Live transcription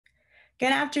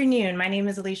Good afternoon. My name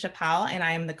is Alicia Powell, and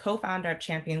I am the co-founder of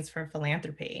Champions for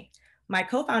Philanthropy. My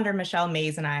co-founder, Michelle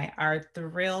Mays, and I are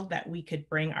thrilled that we could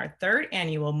bring our third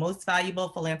annual Most Valuable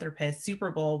Philanthropist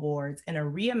Super Bowl Awards in a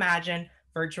reimagined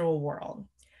virtual world.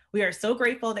 We are so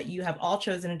grateful that you have all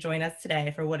chosen to join us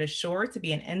today for what is sure to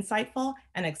be an insightful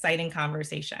and exciting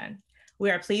conversation.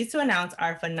 We are pleased to announce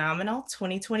our phenomenal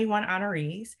 2021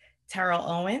 honorees, Terrell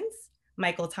Owens,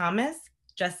 Michael Thomas,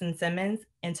 Justin Simmons,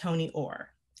 and Tony Orr.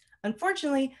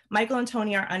 Unfortunately, Michael and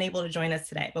Tony are unable to join us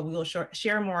today, but we will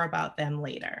share more about them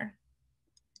later.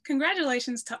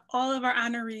 Congratulations to all of our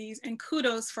honorees and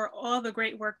kudos for all the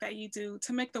great work that you do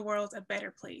to make the world a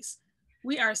better place.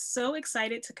 We are so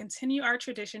excited to continue our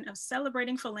tradition of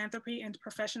celebrating philanthropy and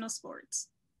professional sports.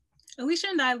 Alicia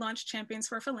and I launched Champions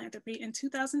for Philanthropy in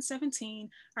 2017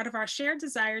 out of our shared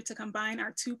desire to combine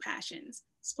our two passions,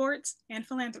 sports and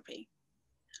philanthropy.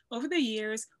 Over the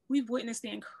years, we've witnessed the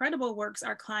incredible works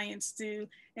our clients do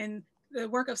and the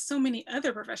work of so many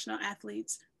other professional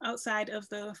athletes outside of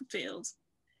the field.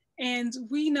 And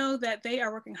we know that they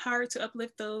are working hard to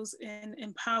uplift those and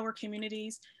empower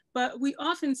communities, but we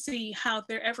often see how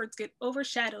their efforts get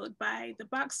overshadowed by the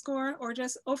box score or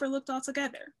just overlooked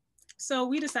altogether. So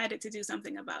we decided to do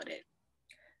something about it.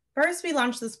 First, we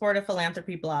launched the Sport of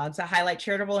Philanthropy blogs that highlight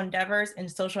charitable endeavors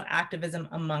and social activism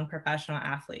among professional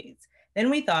athletes. Then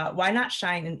we thought, why not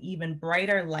shine an even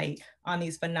brighter light on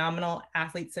these phenomenal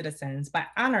athlete citizens by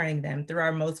honoring them through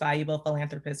our Most Valuable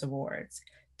Philanthropist Awards.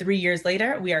 3 years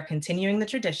later, we are continuing the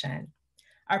tradition.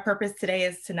 Our purpose today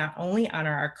is to not only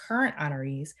honor our current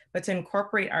honorees, but to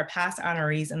incorporate our past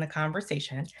honorees in the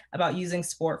conversation about using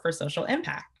sport for social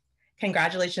impact.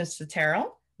 Congratulations to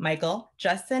Terrell, Michael,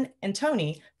 Justin, and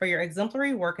Tony for your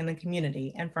exemplary work in the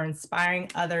community and for inspiring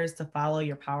others to follow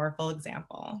your powerful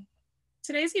example.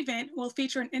 Today's event will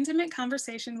feature an intimate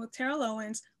conversation with Terrell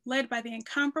Owens, led by the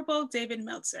incomparable David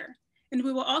Meltzer. And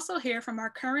we will also hear from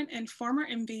our current and former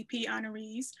MVP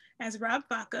honorees, as Rob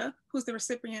Vaka, who's the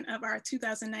recipient of our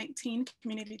 2019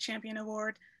 Community Champion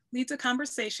Award, leads a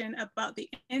conversation about the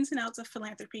ins and outs of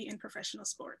philanthropy in professional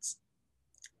sports.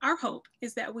 Our hope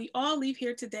is that we all leave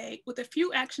here today with a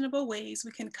few actionable ways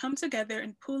we can come together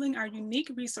in pooling our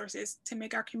unique resources to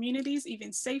make our communities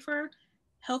even safer,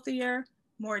 healthier,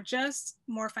 more just,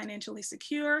 more financially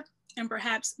secure, and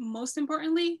perhaps most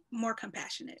importantly, more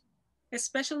compassionate,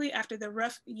 especially after the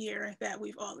rough year that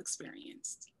we've all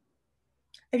experienced.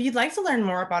 If you'd like to learn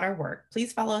more about our work,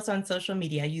 please follow us on social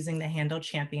media using the handle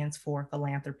Champions for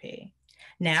Philanthropy.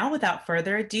 Now, without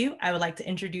further ado, I would like to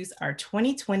introduce our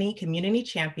 2020 Community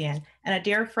Champion and a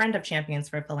dear friend of Champions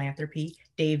for Philanthropy,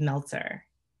 Dave Meltzer.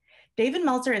 David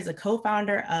Meltzer is a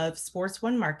co-founder of Sports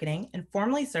One Marketing and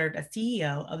formerly served as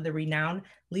CEO of the renowned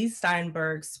Lee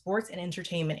Steinberg Sports and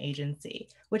Entertainment Agency,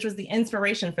 which was the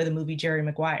inspiration for the movie Jerry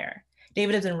Maguire.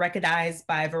 David has been recognized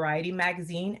by Variety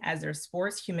magazine as their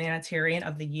Sports Humanitarian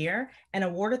of the Year and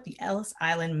awarded the Ellis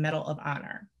Island Medal of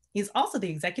Honor. He's also the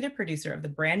executive producer of the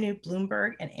brand new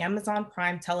Bloomberg and Amazon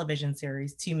Prime television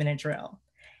series, 2 Minute Drill.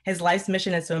 His life's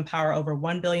mission is to empower over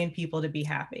 1 billion people to be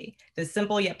happy. This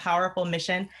simple yet powerful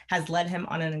mission has led him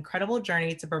on an incredible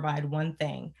journey to provide one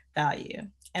thing, value.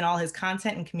 And all his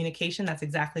content and communication, that's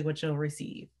exactly what you'll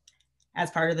receive.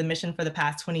 As part of the mission for the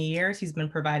past 20 years, he's been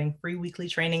providing free weekly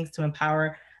trainings to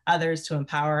empower others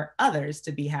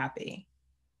to be happy.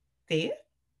 Dave?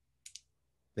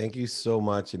 Thank you so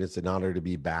much. And it's an honor to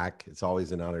be back. It's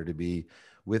always an honor to be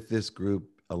with this group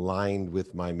aligned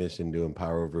with my mission to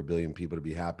empower over 1 billion people to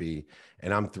be happy.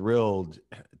 And I'm thrilled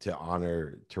to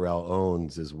honor Terrell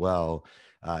Owens as well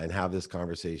and have this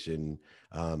conversation.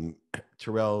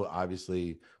 Terrell,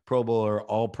 obviously, Pro Bowler,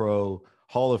 All-Pro,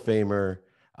 Hall of Famer.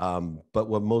 But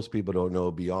what most people don't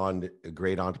know, beyond a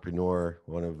great entrepreneur,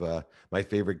 one of my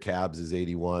favorite cabs is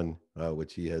 81,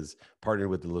 which he has partnered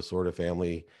with the Lasorda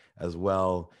family as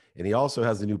well. And he also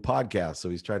has a new podcast. So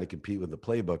he's trying to compete with the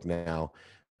Playbook now.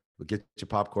 But get your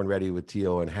popcorn ready with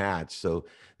Tio and Hatch. So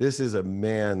this is a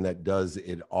man that does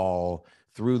it all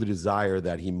through the desire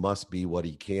that he must be what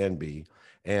he can be.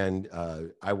 And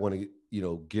I want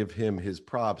to, give him his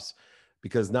props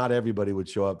because not everybody would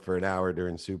show up for an hour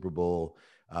during Super Bowl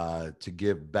to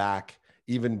give back,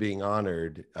 even being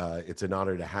honored. It's an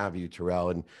honor to have you, Terrell.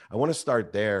 And I want to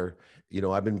start there.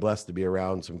 I've been blessed to be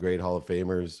around some great Hall of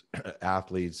Famers,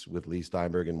 athletes with Lee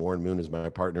Steinberg, and Warren Moon is my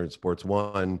partner in Sports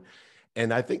One.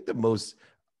 And I think the most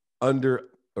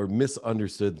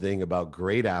misunderstood thing about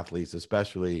great athletes,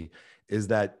 especially, is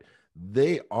that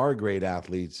they are great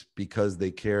athletes because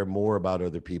they care more about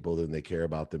other people than they care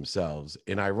about themselves.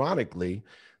 And ironically,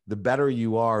 the better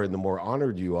you are and the more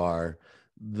honored you are,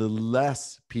 the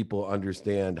less people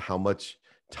understand how much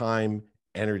time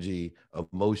energy,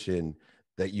 emotion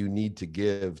that you need to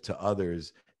give to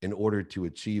others in order to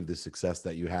achieve the success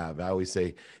that you have. I always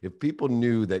say, if people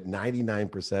knew that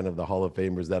 99% of the Hall of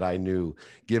Famers that I knew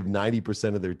give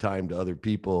 90% of their time to other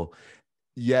people,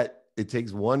 yet it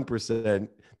takes 1%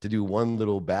 to do one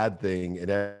little bad thing, and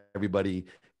everybody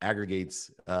aggregates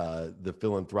the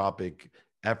philanthropic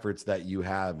efforts that you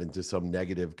have into some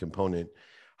negative component.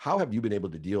 How have you been able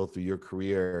to deal through your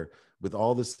career with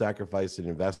all the sacrifice and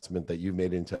investment that you've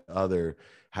made into other,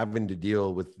 having to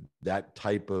deal with that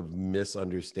type of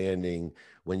misunderstanding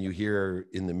when you hear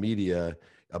in the media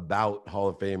about Hall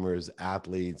of Famers,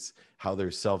 athletes, how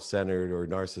they're self-centered or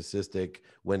narcissistic,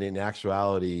 when in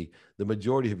actuality, the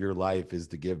majority of your life is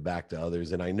to give back to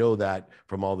others? And I know that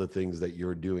from all the things that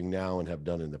you're doing now and have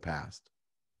done in the past.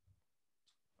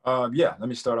 Yeah, let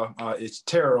me start off. It's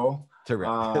Terrell.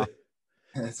 Terrell.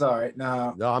 It's all right.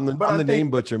 Now, no, I'm the name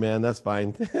butcher, man. That's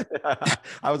fine.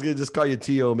 I was gonna just call you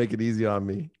T.O., make it easy on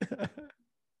me.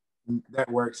 That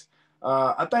works.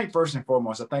 I think first and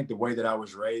foremost, I think the way that I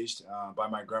was raised by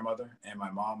my grandmother and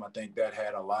my mom, I think that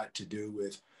had a lot to do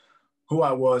with who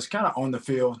I was kind of on the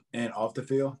field and off the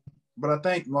field. But I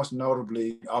think most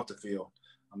notably off the field,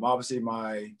 obviously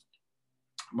my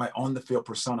on the field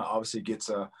persona obviously gets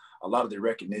a lot of the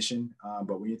recognition.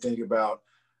 But when you think about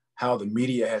how the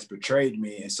media has portrayed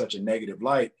me in such a negative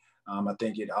light, I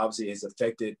think it obviously has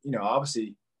affected,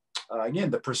 obviously, again,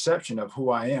 the perception of who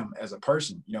I am as a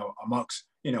person, amongst,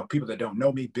 people that don't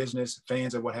know me, business,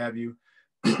 fans, or what have you.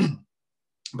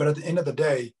 But at the end of the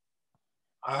day,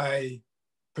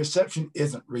 perception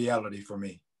isn't reality for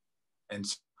me. And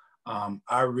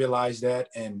I realize that.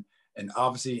 And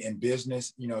obviously in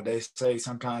business, they say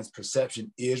sometimes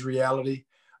perception is reality,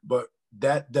 but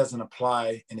that doesn't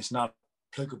apply, and it's not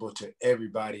applicable to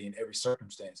everybody in every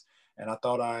circumstance. And I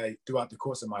thought throughout the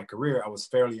course of my career, I was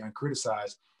fairly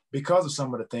uncriticized because of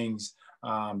some of the things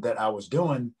that I was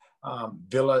doing,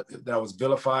 that I was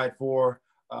vilified for,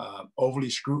 overly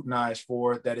scrutinized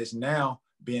for, that is now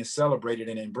being celebrated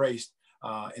and embraced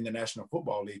in the National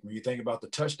Football League. When you think about the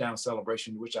touchdown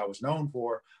celebration, which I was known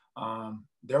for,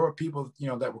 there were people,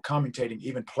 that were commentating,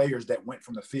 even players that went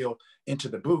from the field into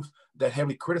the booth, that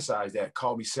heavily criticized that,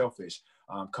 called me selfish,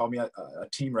 called me a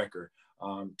team wrecker,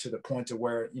 to the point to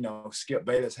where, Skip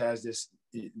Bayless has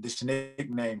this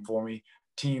nickname for me,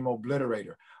 Team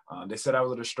Obliterator. They said I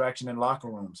was a distraction in locker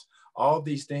rooms. All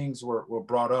these things were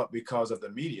brought up because of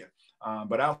the media.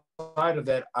 But outside of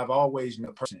that, I've always been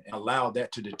a person and allowed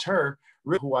that to deter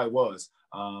really who I was,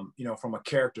 from a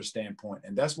character standpoint.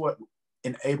 And that's what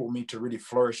enabled me to really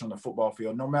flourish on the football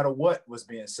field, no matter what was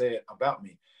being said about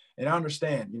me. And I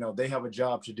understand, they have a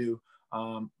job to do.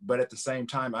 But at the same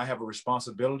time, I have a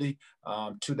responsibility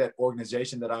to that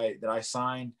organization that I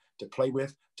signed to play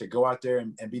with, to go out there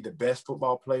and be the best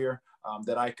football player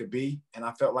that I could be. And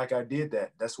I felt like I did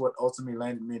that. That's what ultimately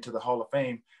landed me into the Hall of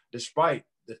Fame, despite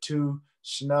the two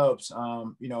snubs,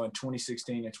 in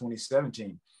 2016 and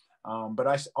 2017. But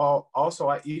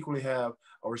I equally have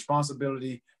a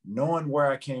responsibility, knowing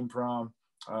where I came from,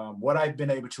 what I've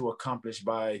been able to accomplish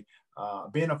by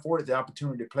being afforded the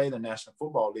opportunity to play in the National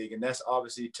Football League. And that's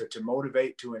obviously to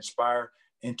motivate, to inspire,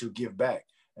 and to give back.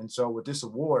 And so with this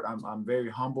award, I'm very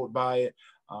humbled by it.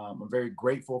 I'm very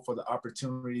grateful for the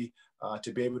opportunity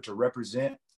to be able to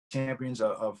represent champions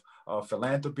of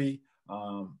philanthropy.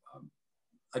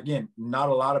 Again, not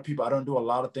a lot of people, I don't do a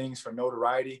lot of things for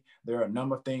notoriety. There are a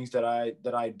number of things that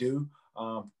I do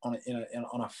on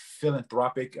a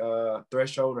philanthropic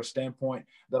threshold or standpoint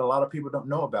that a lot of people don't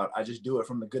know about. I just do it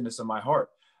from the goodness of my heart.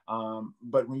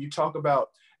 But when you talk about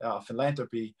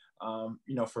philanthropy,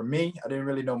 for me, I didn't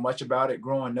really know much about it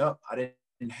growing up. I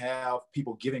didn't have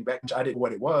people giving back. I didn't know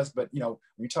what it was. But, when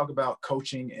you talk about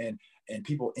coaching and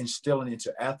people instilling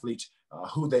into athletes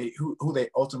who they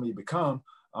ultimately become,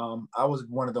 I was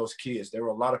one of those kids. There were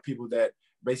a lot of people that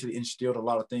basically instilled a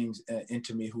lot of things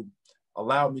into me who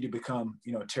allowed me to become,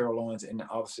 Terrell Owens and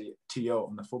obviously T.O.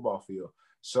 on the football field.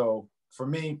 So for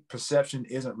me, perception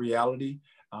isn't reality.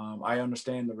 I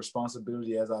understand the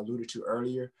responsibility, as I alluded to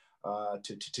earlier,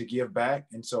 to give back.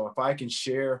 And so if I can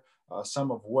share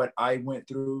some of what I went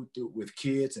through with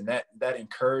kids, and that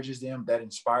encourages them, that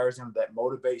inspires them, that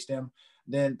motivates them,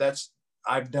 then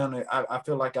I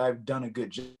feel like I've done a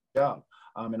good job.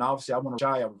 And obviously I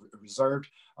was reserved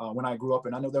when I grew up.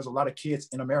 And I know there's a lot of kids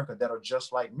in America that are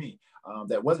just like me,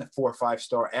 that wasn't 4 or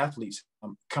 5-star athletes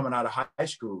coming out of high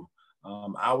school.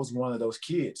 I was one of those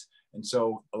kids. And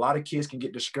so a lot of kids can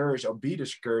get discouraged or be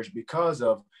discouraged because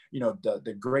of,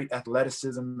 the great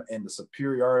athleticism and the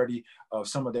superiority of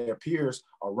some of their peers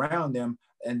around them.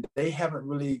 And they haven't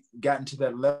really gotten to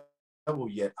that level level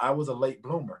yet. I was a late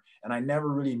bloomer, and I never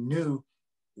really knew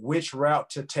which route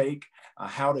to take,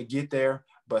 how to get there.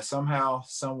 But somehow,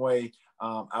 some way,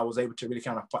 I was able to really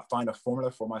kind of find a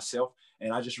formula for myself.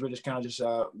 And I just really kind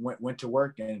of went to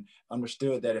work and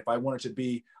understood that if I wanted to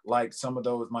be like some of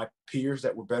those, my peers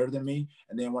that were better than me.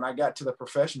 And then when I got to the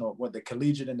professional, the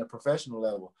collegiate and the professional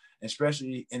level,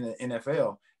 especially in the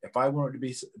NFL, if I wanted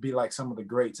to be like some of the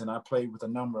greats, and I played with a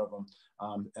number of them,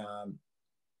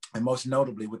 and most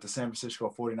notably with the San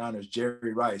Francisco 49ers,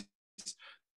 Jerry Rice,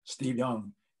 Steve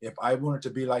Young, if I wanted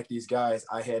to be like these guys,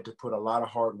 I had to put a lot of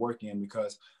hard work in,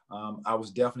 because I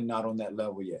was definitely not on that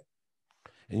level yet.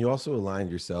 And you also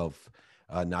aligned yourself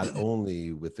not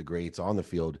only with the greats on the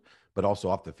field, but also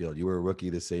off the field. You were a rookie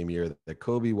the same year that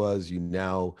Kobe was. You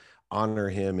now honor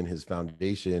him and his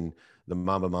foundation, the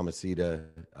Mamba Mamacita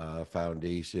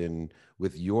Foundation,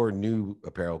 with your new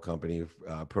apparel company,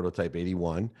 Prototype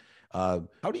 81.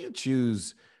 How do you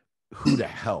choose who to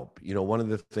help? You know, one of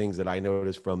the things that I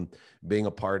noticed from being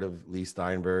a part of Lee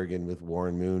Steinberg and with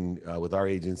Warren Moon, with our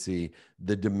agency,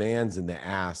 the demands and the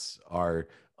asks are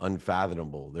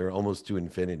unfathomable. They're almost to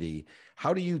infinity.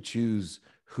 How do you choose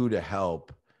who to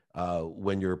help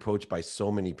when you're approached by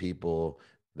so many people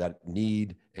that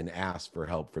need and ask for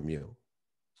help from you?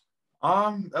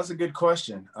 That's a good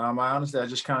question. I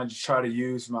just kind of try to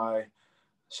use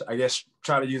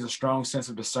try to use a strong sense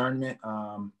of discernment,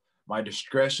 my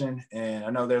discretion. And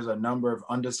I know there's a number of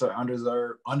underdeserved,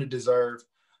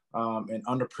 and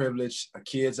underprivileged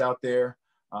kids out there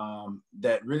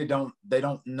that really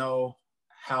don't know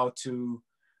how to,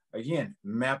 again,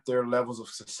 map their levels of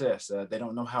success. They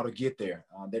don't know how to get there.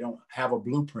 They don't have a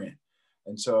blueprint.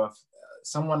 And so if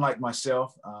someone like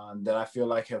myself that I feel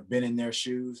like have been in their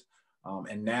shoes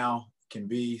and now can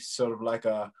be sort of like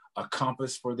a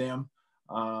compass for them,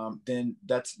 then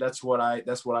that's what I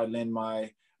lend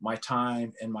my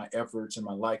time and my efforts and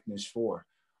my likeness for.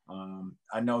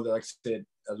 I know that, like I said,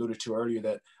 alluded to earlier,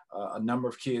 that a number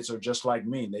of kids are just like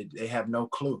me. They have no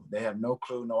clue. They have no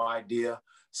clue, no idea.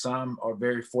 Some are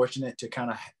very fortunate to kind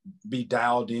of be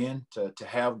dialed in, to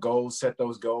have goals, set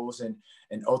those goals, and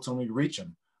ultimately reach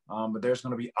them. But there's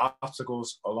going to be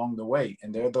obstacles along the way.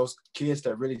 And there are those kids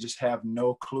that really just have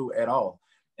no clue at all.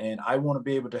 And I want to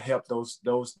be able to help those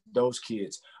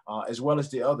kids as well as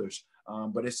the others.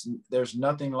 But there's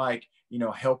nothing like,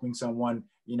 helping someone,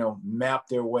 map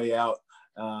their way out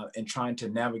and trying to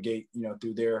navigate,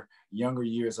 through their younger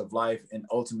years of life and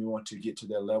ultimately want to get to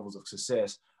their levels of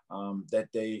success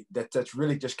that's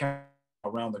really just kind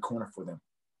of around the corner for them.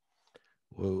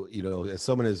 Well, as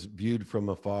someone has viewed from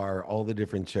afar all the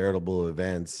different charitable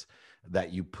events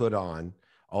that you put on,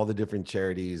 all the different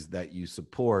charities that you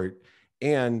support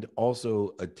and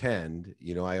also attend,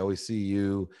 I always see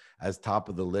you as top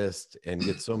of the list and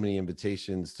get so many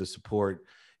invitations to support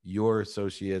your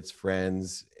associates,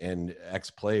 friends, and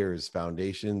ex-players'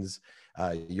 foundations.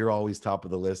 You're always top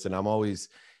of the list. And I'm always,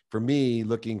 for me,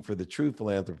 looking for the true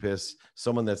philanthropist,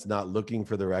 someone that's not looking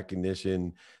for the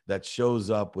recognition, that shows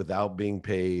up without being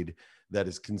paid, that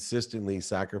is consistently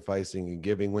sacrificing and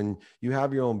giving. When you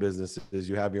have your own businesses,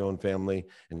 you have your own family,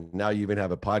 and now you even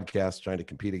have a podcast trying to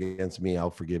compete against me,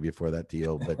 I'll forgive you for that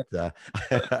deal. But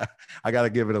I got to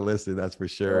give it a listen, that's for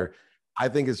sure. I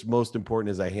think it's most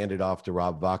important as I hand it off to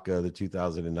Rob Vaka, the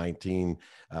 2019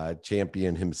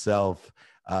 champion himself,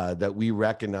 that we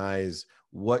recognize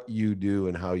what you do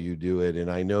and how you do it.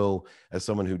 And I know, as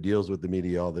someone who deals with the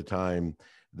media all the time,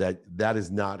 that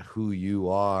is not who you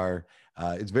are.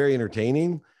 It's very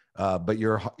entertaining, but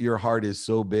your heart is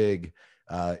so big,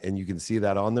 and you can see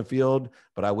that on the field.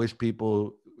 But I wish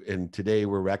people, and today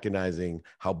we're recognizing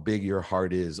how big your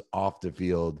heart is off the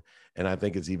field. And I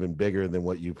think it's even bigger than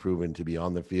what you've proven to be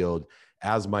on the field.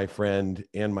 As my friend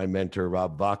and my mentor,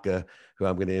 Rob Vaka, who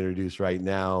I'm going to introduce right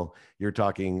now, you're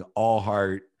talking all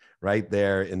heart right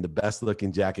there in the best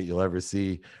looking jacket you'll ever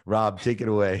see. Rob, take it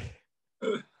away.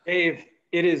 Dave,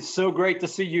 it is so great to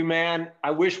see you, man.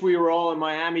 I wish we were all in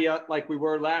Miami like we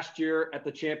were last year at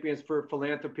the Champions for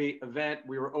Philanthropy event.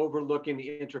 We were overlooking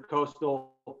the Intercoastal.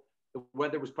 The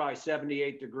weather was probably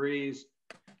 78 degrees.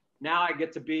 Now I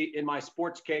get to be in my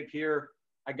sports cape here.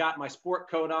 I got my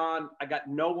sport coat on. I got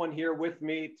no one here with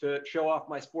me to show off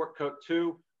my sport coat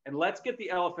too. And let's get the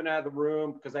elephant out of the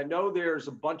room, because I know there's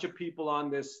a bunch of people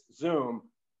on this Zoom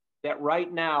that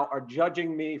right now are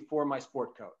judging me for my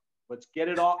sport coat. Let's get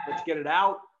it off. Let's get it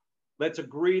out. Let's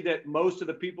agree that most of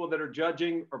the people that are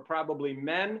judging are probably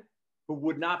men who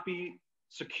would not be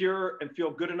secure and feel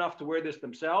good enough to wear this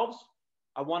themselves.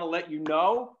 I want to let you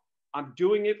know I'm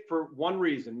doing it for one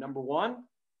reason. Number one,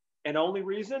 and only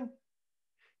reason,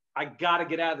 I got to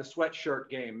get out of the sweatshirt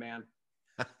game, man.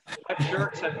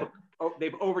 Sweatshirts have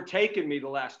they've overtaken me the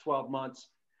last 12 months.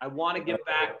 I want to get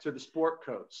back to the sport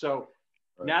coach. So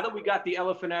now that we got the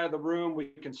elephant out of the room, we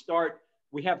can start.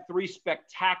 We have 3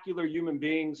 spectacular human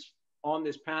beings on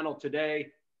this panel today.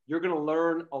 You're going to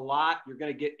learn a lot. You're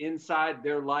going to get inside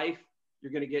their life.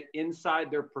 You're going to get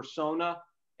inside their persona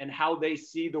and how they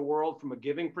see the world from a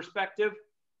giving perspective.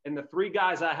 And the 3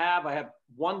 guys I have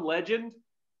 1 legend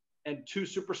and 2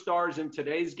 superstars in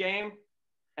today's game.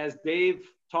 As Dave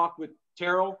talked with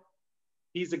Terrell,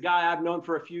 he's a guy I've known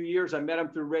for a few years. I met him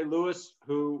through Ray Lewis,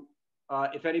 who,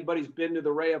 if anybody's been to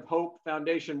the Ray of Hope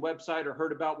Foundation website or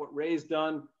heard about what Ray's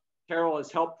done, Terrell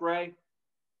has helped Ray.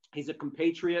 He's a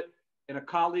compatriot and a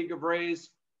colleague of Ray's.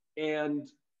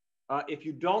 And if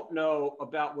you don't know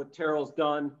about what Terrell's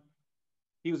done,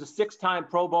 he was a 6-time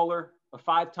Pro Bowler, a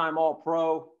 5-time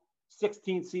All-Pro,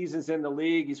 16 seasons in the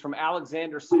league. He's from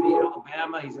Alexander City,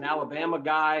 Alabama. He's an Alabama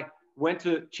guy, went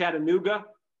to Chattanooga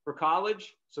for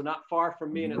college, so not far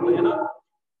from me in Atlanta.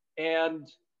 And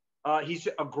he's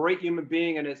a great human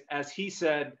being. And as he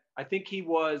said, I think he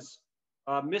was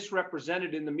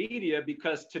misrepresented in the media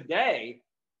because today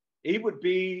he would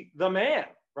be the man,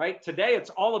 right? Today it's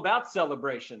all about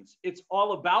celebrations. It's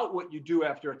all about what you do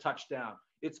after a touchdown.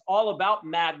 It's all about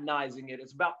Maddenizing it.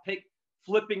 It's about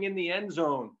flipping in the end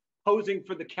zone, posing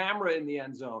for the camera in the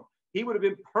end zone. He would have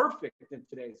been perfect in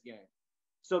today's game.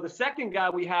 So the second guy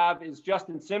we have is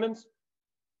Justin Simmons.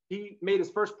 He made his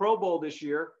first Pro Bowl this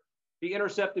year. He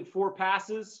intercepted 4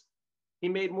 passes. He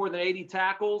made more than 80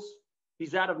 tackles.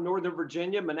 He's out of Northern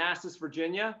Virginia, Manassas,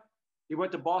 Virginia. He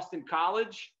went to Boston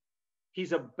College.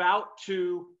 He's about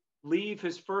to leave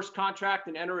his first contract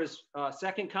and enter his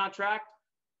second contract.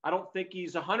 I don't think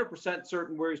he's 100%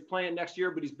 certain where he's playing next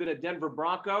year, but he's been a Denver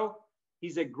Bronco.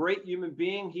 He's a great human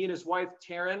being. He and his wife,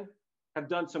 Terrell, have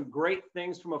done some great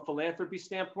things from a philanthropy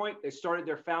standpoint. They started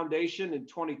their foundation in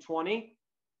 2020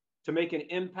 to make an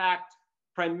impact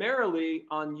primarily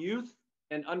on youth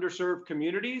and underserved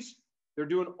communities. They're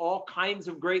doing all kinds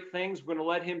of great things. We're going to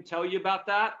let him tell you about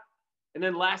that. And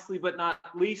then lastly, but not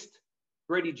least,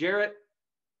 Grady Jarrett,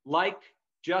 like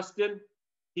Justin,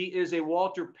 he is a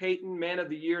Walter Payton Man of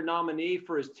the Year nominee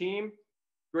for his team.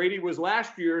 Grady was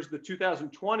last year's the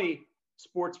 2020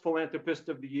 Sports Philanthropist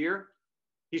of the Year.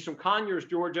 He's from Conyers,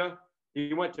 Georgia.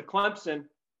 He went to Clemson.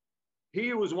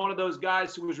 He was one of those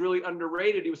guys who was really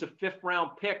underrated. He was a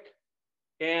 5th-round pick.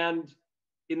 And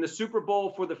in the Super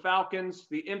Bowl for the Falcons,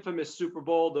 the infamous Super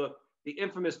Bowl, the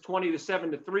infamous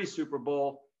 20-7-3 Super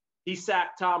Bowl, he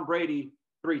sacked Tom Brady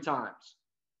 3 times.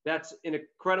 That's an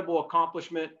incredible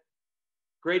accomplishment.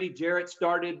 Grady Jarrett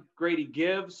started Grady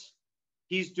Gives.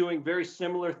 He's doing very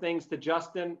similar things to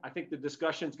Justin. I think the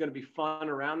discussion is going to be fun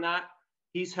around that.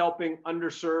 He's helping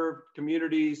underserved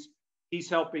communities. He's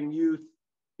helping youth.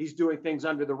 He's doing things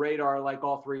under the radar like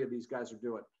all 3 of these guys are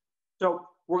doing. So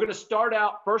we're going to start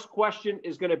out. First question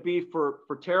is going to be for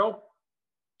Terrell.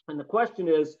 And the question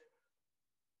is,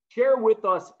 share with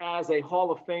us as a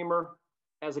Hall of Famer,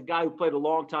 as a guy who played a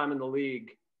long time in the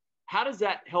league, how does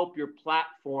that help your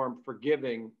platform for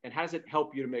giving, and how does it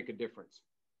help you to make a difference?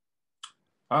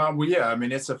 Well, yeah, I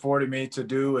mean, it's afforded me to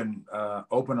do and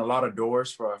open a lot of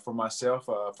doors for myself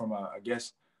from a, I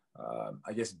guess,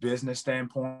 business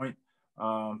standpoint.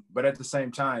 But at the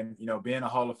same time, you know, being a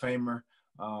Hall of Famer,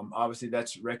 obviously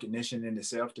that's recognition in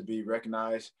itself to be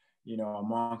recognized, you know,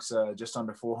 amongst just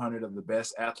under 400 of the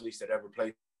best athletes that ever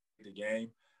played the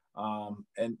game.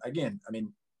 And again, I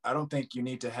mean, I don't think you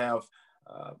need to have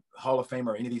Hall of Fame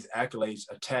or any of these accolades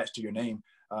attached to your name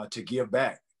to give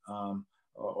back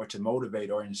or to motivate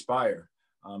or inspire.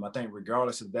 I think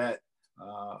regardless of that,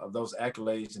 of those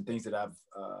accolades and things that I've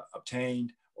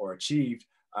obtained or achieved,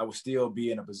 I will still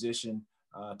be in a position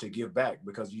to give back,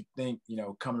 because you think, you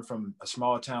know, coming from a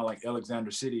small town like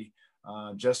Alexander City,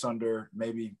 just under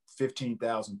maybe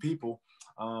 15,000 people,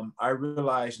 I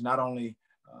realized not only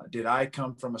did I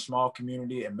come from a small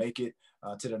community and make it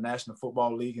to the National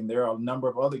Football League, and there are a number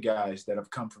of other guys that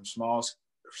have come from small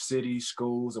cities,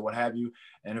 schools, or what have you,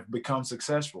 and have become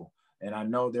successful. And I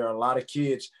know there are a lot of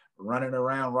kids running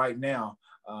around right now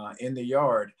in the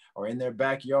yard or in their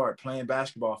backyard playing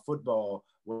basketball, football,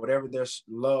 whatever their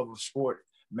love of sport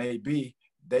may be.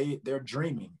 They're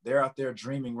dreaming. They're out there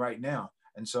dreaming right now.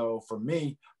 And so for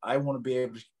me, I want to be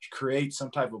able to create some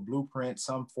type of blueprint,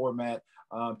 some format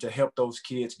to help those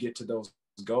kids get to those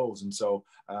goals. And so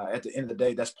at the end of the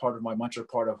day, that's part of my mantra,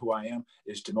 part of who I am,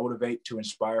 is to motivate, to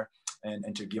inspire,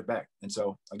 and to give back. And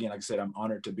so again, like I said, I'm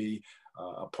honored to be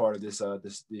a part of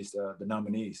the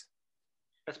nominees.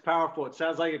 That's powerful. It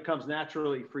sounds like it comes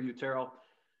naturally for you, Terrell.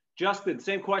 Justin,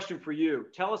 same question for you.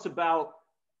 Tell us about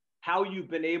how you've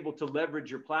been able to leverage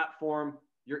your platform.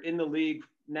 You're in the league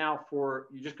now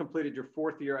you just completed your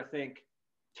 4th year, I think.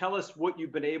 Tell us what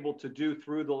you've been able to do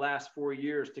through the last 4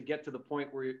 years to get to the point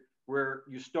where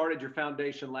you started your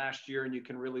foundation last year and you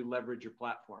can really leverage your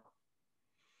platform.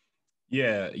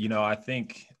 Yeah, I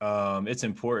think it's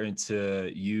important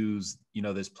to use,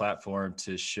 this platform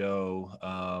to show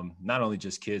not only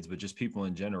just kids, but just people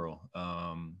in general,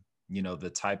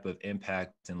 the type of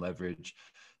impact and leverage,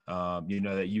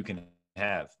 that you can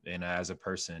have and as a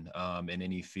person in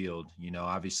any field.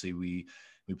 Obviously we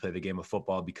play the game of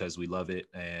football because we love it,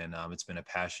 and it's been a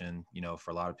passion,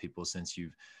 for a lot of people since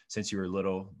you were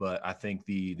little. But I think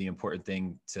the important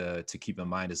thing to keep in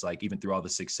mind is, like, even through all the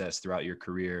success throughout your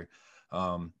career,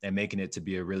 and making it to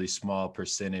be a really small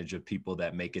percentage of people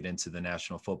that make it into the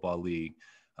National Football League,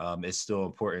 it's still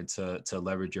important to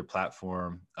leverage your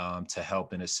platform to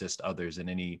help and assist others in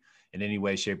any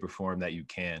way, shape, or form that you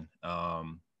can.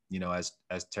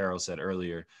 As Terrell said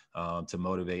earlier, to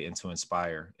motivate and to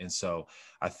inspire. And so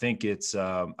I think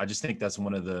I just think that's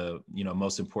one of the,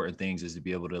 most important things, is to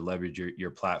be able to leverage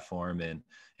your platform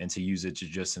and to use it to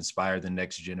just inspire the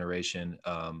next generation,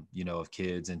 of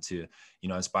kids, and to,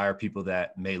 inspire people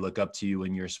that may look up to you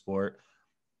in your sport,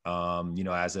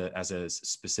 as a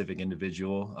specific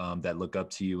individual, that look up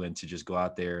to you, and to just go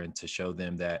out there and to show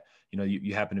them that,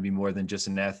 you happen to be more than just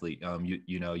an athlete.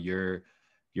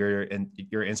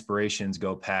 Your inspirations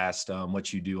go past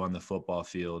what you do on the football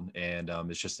field. And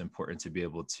it's just important to be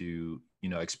able to,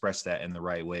 express that in the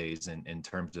right ways, and in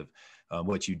terms of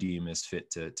what you deem as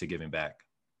fit to giving back.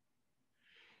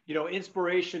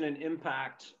 Inspiration and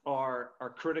impact are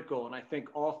critical. And I think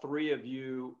all 3 of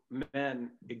you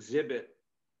men exhibit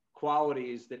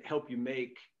qualities that help you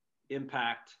make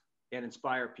impact and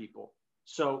inspire people.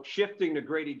 So shifting to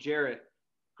Grady Jarrett.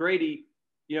 Grady,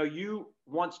 you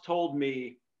once told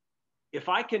me, if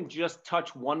I can just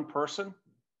touch one person,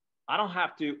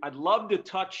 I'd love to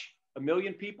touch 1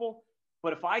 million people,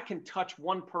 but if I can touch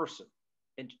one person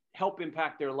and help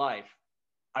impact their life,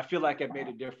 I feel like I've made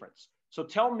a difference. So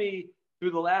tell me,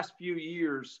 through the last few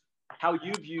years, how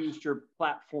you've used your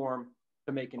platform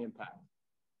to make an impact.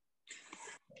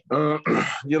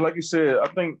 Yeah, like you said, I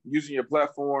think using your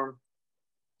platform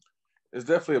is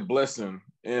definitely a blessing.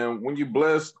 And when you're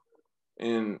blessed,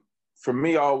 and for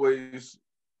me, I always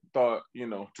thought,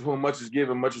 to whom much is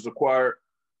given, much is acquired.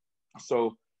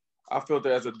 So I felt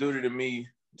that as a duty to me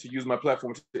to use my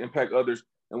platform to impact others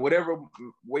in whatever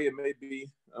way it may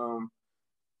be.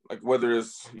 Like whether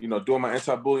it's, doing my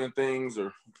anti-bullying things,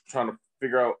 or trying to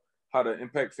figure out how to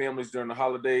impact families during the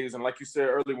holidays. And like you said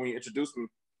earlier, when you introduced me,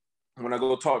 when I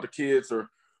go talk to kids or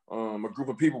a group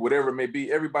of people, whatever it may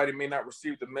be, everybody may not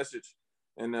receive the message.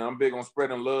 And I'm big on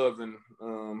spreading love and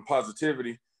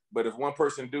positivity. But if one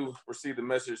person do receive the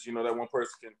message, that one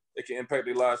person can impact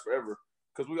their lives forever.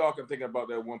 Because we all can think about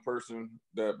that one person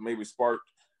that maybe sparked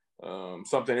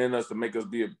something in us to make us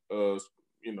be,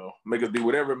 make us be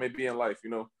whatever it may be in life,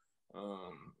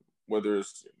 whether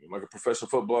it's like a professional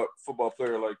football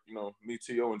player like, me,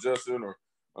 T.O. and Justin, or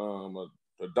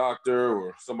a doctor,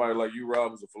 or somebody like you,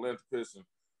 Rob, who's a philanthropist and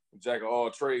jack of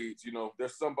all trades.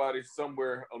 There's somebody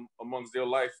somewhere amongst their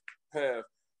life path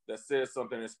that says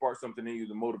something and sparks something in you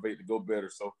to motivate to go better.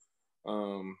 So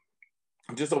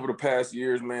just over the past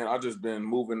years, man, I've just been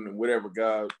moving whatever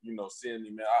God, send me,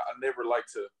 man. I never like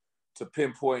to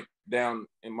pinpoint down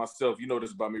in myself,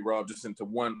 this about me, Rob, just into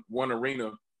one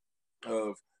arena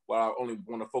of, well, I only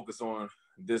want to focus on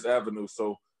this avenue.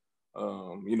 So,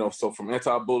 so from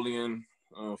anti-bullying,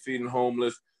 feeding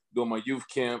homeless, doing my youth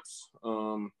camps,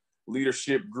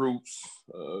 leadership groups,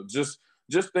 just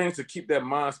things to keep that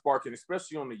mind sparking,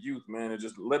 especially on the youth, man, and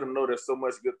just let them know there's so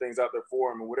much good things out there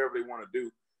for them and whatever they want to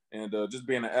do. And just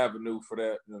being an avenue for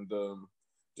that, and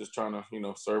just trying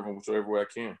to, serve them whichever way I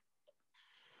can.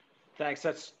 Thanks.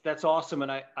 That's awesome.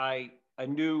 And I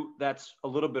knew that's a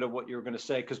little bit of what you were going to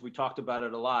say, because we talked about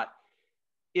it a lot.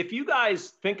 If you guys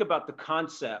think about the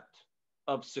concept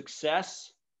of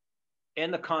success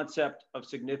and the concept of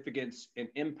significance and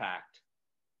impact,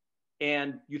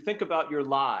 and you think about your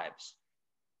lives,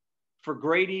 for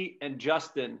Grady and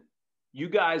Justin, you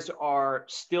guys are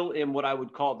still in what I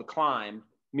would call the climb,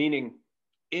 meaning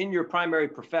in your primary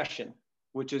profession,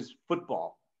 which is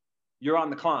football, you're on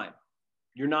the climb.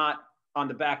 You're not on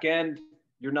the back end.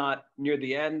 You're not near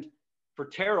the end. For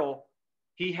Terrell,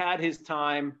 he had his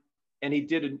time and he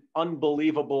did an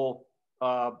unbelievable,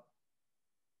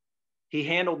 he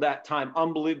handled that time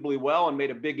unbelievably well and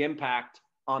made a big impact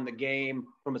on the game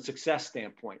from a success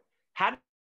standpoint. How do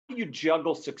you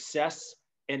juggle success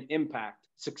and impact,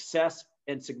 success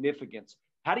and significance?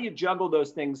 How do you juggle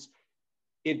those things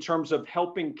in terms of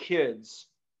helping kids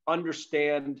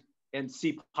understand and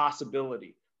see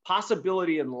possibility?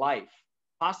 possibility in life,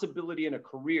 possibility in a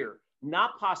career,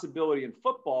 not possibility in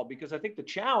football, because I think the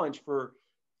challenge for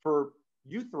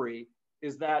you three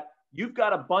is that you've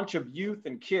got a bunch of youth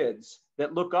and kids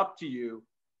that look up to you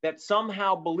that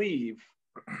somehow believe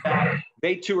that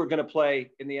they too are going to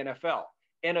play in the NFL.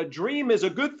 And a dream is a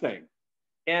good thing,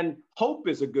 and hope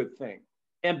is a good thing,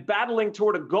 and battling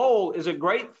toward a goal is a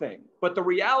great thing. But the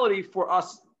reality for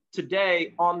us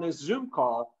today on this Zoom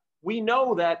call, we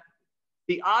know that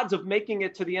the odds of making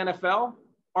it to the NFL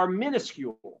are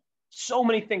minuscule. So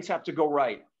many things have to go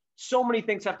right. So many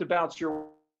things have to bounce your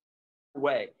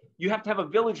way. You have to have a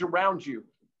village around you.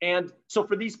 And so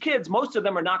for these kids, most of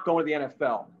them are not going to the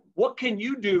NFL. What can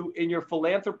you do in your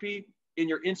philanthropy, in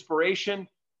your inspiration,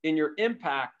 in your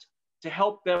impact to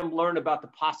help them learn about the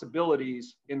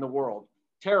possibilities in the world?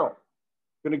 Terrell,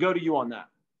 going to go to you on that.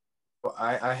 Well,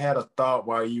 I had a thought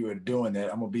while you were doing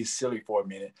that. I'm going to be silly for a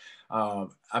minute. I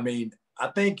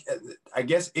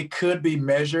guess it could be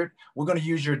measured. We're going to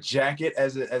use your jacket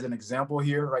as an example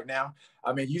here right now.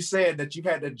 I mean, you said that you've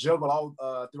had to juggle all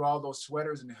through all those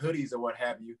sweaters and hoodies or what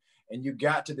have you, and you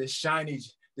got to this shiny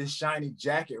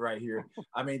jacket right here.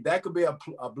 I mean, that could be a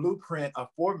blueprint, a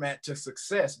format to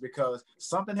success, because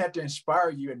something had to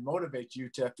inspire you and motivate you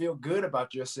to feel good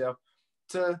about yourself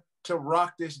to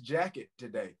rock this jacket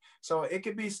today. So it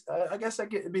could be, I guess it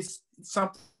could be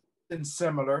something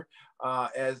similar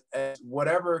as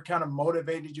whatever kind of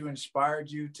motivated you,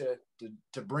 inspired you to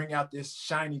bring out this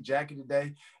shiny jacket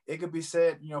today. It could be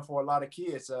said, for a lot of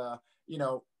kids,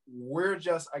 we're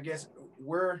just, I guess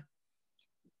we're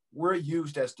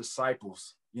used as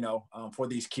disciples, for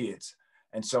these kids.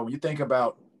 And so when you think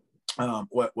about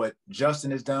what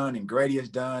Justin has done and Grady has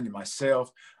done and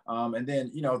myself, and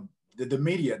then, the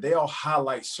media, they all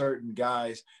highlight certain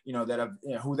guys, that have,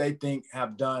 who they think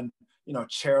have done,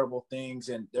 charitable things,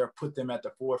 and they're put them at the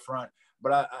forefront.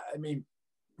 But I mean,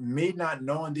 me not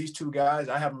knowing these two guys,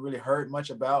 I haven't really heard much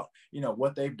about,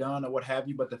 what they've done or what have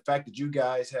you. But the fact that you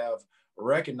guys have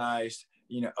recognized,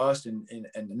 us and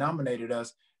nominated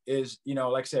us is,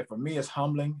 like I said, for me, it's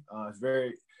humbling. It's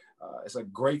very, it's a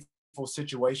grateful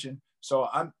situation. So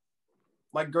I'm,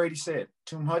 like Grady said,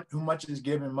 too much is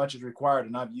given, much is required.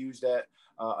 And I've used that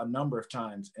a number of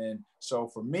times. And so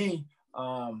for me,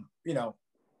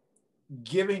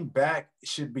 giving back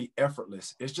should be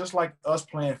effortless. It's just like us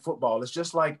playing football. It's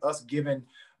just like us giving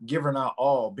our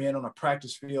all, being on a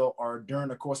practice field or during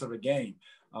the course of a game.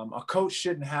 A coach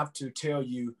shouldn't have to tell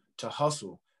you to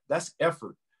hustle. That's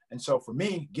effort. And so for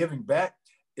me, giving back,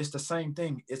 it's the same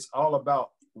thing. It's all about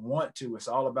it's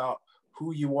all about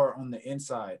who you are on the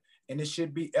inside, and it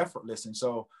should be effortless. And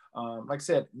so, like I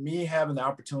said, me having the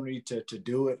opportunity to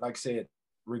do it, like I said,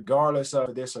 regardless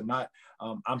of this or not,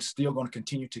 I'm still going to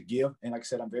continue to give. And like I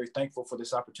said, I'm very thankful for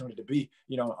this opportunity to be,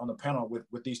 on the panel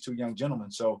with these two young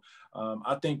gentlemen. So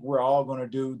I think we're all going to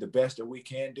do the best that we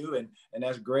can do. And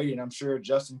that's great. And I'm sure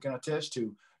Justin can attest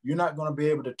to, you're not going to be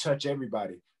able to touch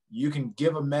everybody. You can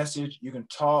give a message, you can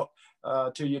talk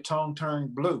till your tongue turn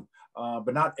blue,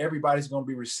 but not everybody's going to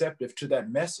be receptive to that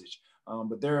message.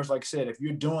 But there's, like I said, if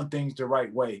you're doing things the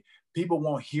right way, people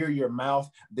won't hear your mouth,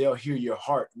 they'll hear your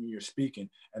heart when you're speaking.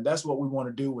 And that's what we want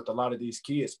to do with a lot of these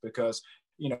kids, because,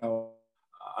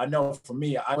 I know for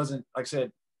me, I wasn't, like I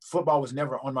said, football was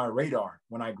never on my radar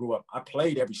when I grew up. I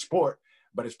played every sport,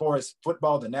 but as far as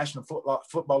football, the National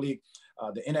Football League,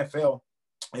 the NFL,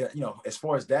 as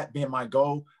far as that being my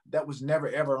goal, that was never,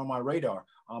 ever on my radar.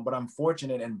 But I'm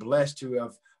fortunate and blessed to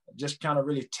have just kind of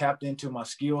really tapped into my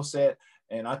skill set.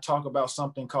 And I talk about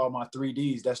something called my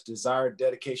 3Ds. That's desire,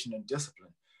 dedication, and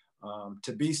discipline.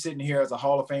 To be sitting here as a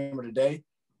Hall of Famer today,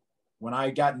 when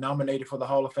I got nominated for the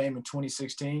Hall of Fame in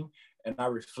 2016, and I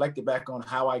reflected back on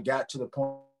how I got to the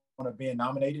point of being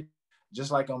nominated,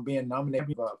 just like I'm being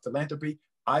nominated for philanthropy,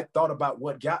 I thought about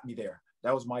what got me there.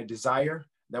 That was my desire,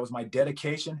 that was my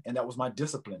dedication, and that was my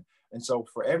discipline. And so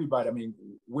for everybody, I mean,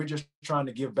 we're just trying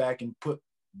to give back and put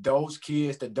those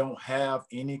kids that don't have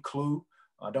any clue,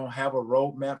 don't have a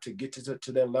roadmap to get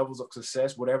to their levels of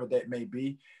success, whatever that may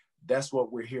be. That's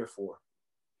what we're here for.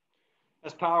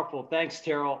 That's powerful. Thanks,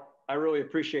 Terrell. I really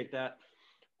appreciate that.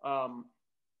 Some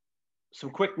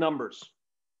quick numbers.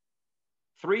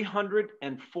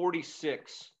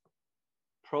 346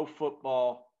 Pro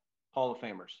Football Hall of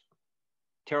Famers.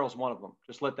 Terrell's one of them.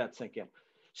 Just let that sink in.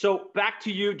 So back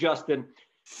to you, Justin.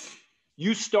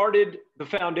 You started the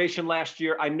foundation last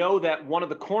year. I know that one of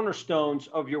the cornerstones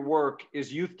of your work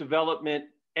is youth development,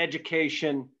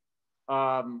 education,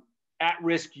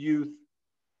 at-risk youth,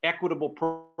 equitable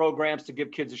programs to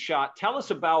give kids a shot. Tell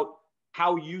us about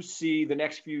how you see the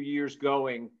next few years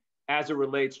going as it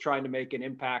relates trying to make an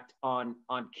impact on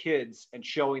kids and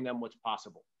showing them what's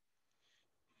possible?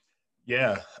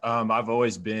 Yeah, I've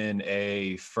always been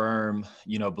a firm,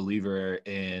 believer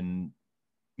in,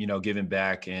 giving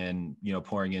back and,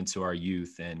 pouring into our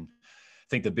youth. And I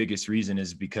think the biggest reason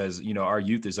is because, our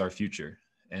youth is our future.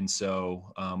 And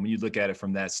so when you look at it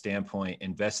from that standpoint,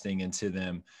 investing into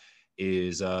them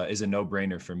is a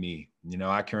no-brainer for me.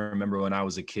 I can remember when I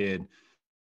was a kid,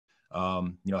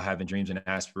 having dreams and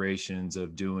aspirations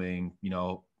of doing,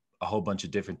 a whole bunch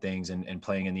of different things, and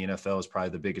playing in the NFL is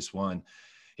probably the biggest one.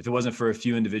 If it wasn't for a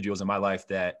few individuals in my life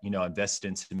that, invested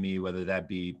into me, whether that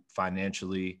be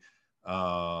financially,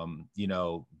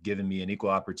 giving me an equal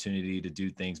opportunity to do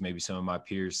things maybe some of my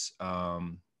peers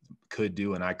could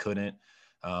do and I couldn't,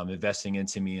 investing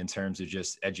into me in terms of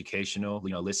just educational,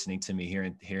 listening to me,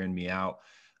 hearing me out,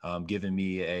 giving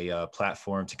me a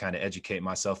platform to kind of educate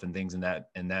myself and things in that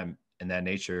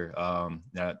nature.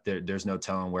 There's no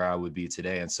telling where I would be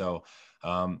today. And so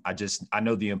I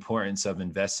know the importance of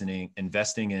investing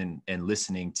in and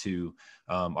listening to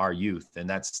our youth. And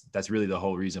that's really the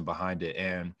whole reason behind it.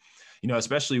 And,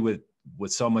 especially with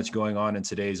so much going on in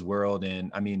today's world.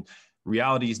 And I mean,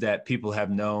 realities that people have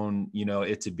known,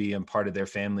 it to be in part of their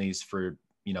families for,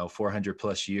 400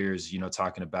 plus years,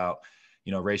 talking about,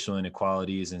 racial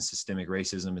inequalities and systemic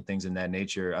racism and things in that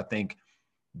nature. I think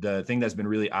the thing that's been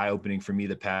really eye-opening for me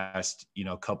the past,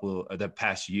 the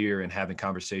past year and having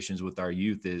conversations with our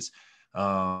youth is,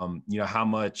 how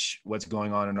much what's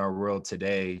going on in our world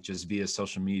today, just via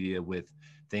social media, with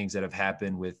things that have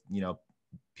happened with,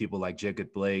 people like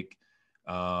Jacob Blake,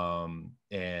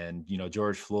 and,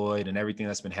 George Floyd and everything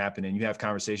that's been happening. You have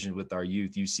conversations with our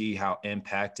youth, you see how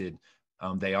impacted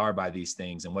they are by these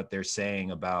things and what they're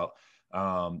saying about,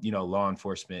 law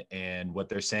enforcement, and what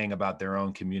they're saying about their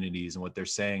own communities and what they're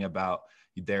saying about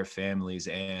their families.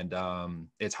 And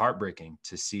it's heartbreaking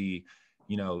to see,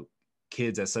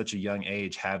 kids at such a young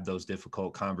age have those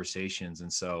difficult conversations.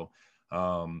 And so,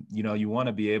 you want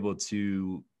to be able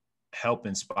to help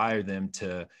inspire them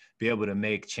to be able to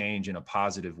make change in a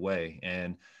positive way.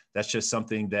 And that's just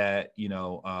something that,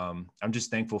 I'm just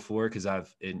thankful for, because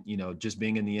just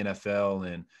being in the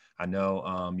NFL, and I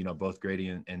know, both Grady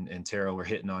and Terrell were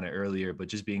hitting on it earlier, but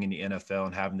just being in the NFL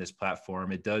and having this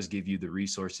platform, it does give you the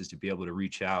resources to be able to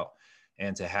reach out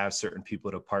and to have certain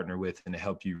people to partner with and to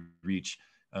help you reach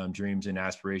dreams and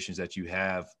aspirations that you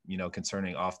have,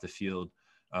 concerning off the field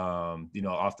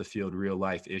real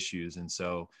life issues. And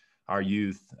so our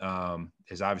youth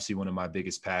is obviously one of my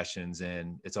biggest passions,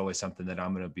 and it's always something that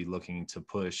I'm going to be looking to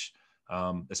push,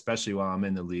 especially while I'm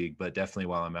in the league, but definitely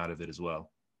while I'm out of it as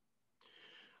well.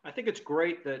 I think it's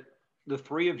great that the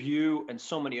three of you and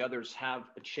so many others have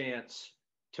a chance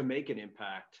to make an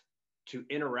impact, to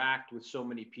interact with so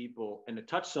many people, and to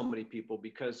touch so many people,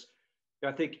 because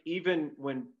I think even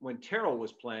when Terrell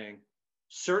was playing,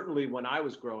 certainly when I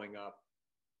was growing up,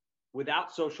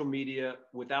 without social media,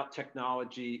 without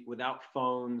technology, without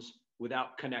phones,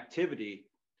 without connectivity,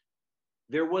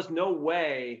 there was no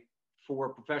way for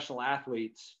professional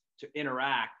athletes to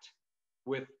interact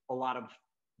with a lot of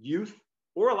youth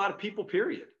or a lot of people,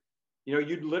 period.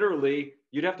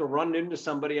 You'd have to run into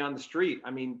somebody on the street.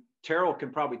 I mean, Terrell can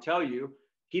probably tell you,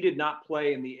 he did not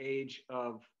play in the age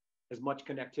of as much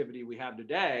connectivity we have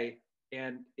today.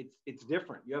 And it's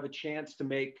different. You have a chance to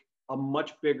make a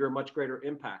much bigger, much greater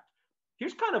impact.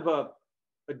 Here's kind of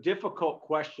a difficult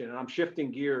question, and I'm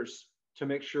shifting gears to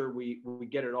make sure we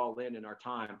get it all in our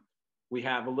time. We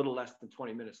have a little less than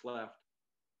 20 minutes left.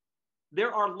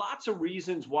 There are lots of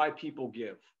reasons why people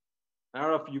give. I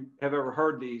don't know if you have ever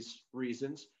heard these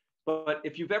reasons, but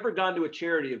if you've ever gone to a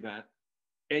charity event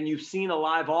and you've seen a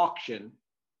live auction,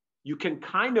 you can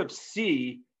kind of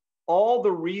see all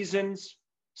the reasons,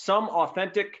 some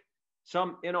authentic,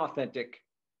 some inauthentic,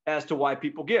 as to why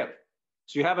people give.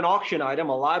 So you have an auction item,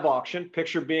 a live auction,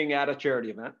 picture being at a charity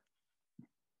event.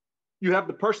 You have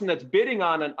the person that's bidding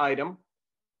on an item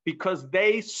because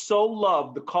they so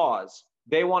love the cause.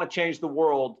 They want to change the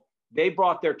world. They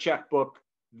brought their checkbook.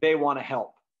 They want to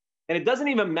help. And it doesn't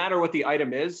even matter what the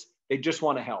item is. They just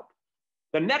want to help.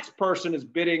 The next person is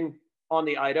bidding on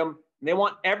the item, and they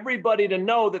want everybody to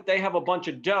know that they have a bunch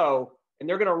of dough, and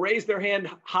they're going to raise their hand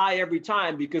high every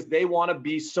time because they want to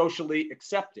be socially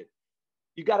accepted.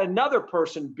 You got another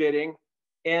person bidding,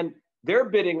 and they're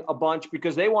bidding a bunch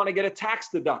because they want to get a tax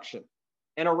deduction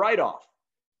and a write-off.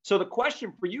 So the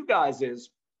question for you guys is,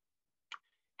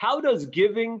 how does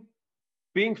giving,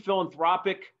 being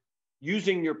philanthropic,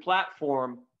 using your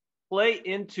platform, play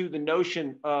into the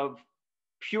notion of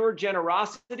pure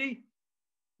generosity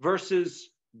versus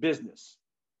business?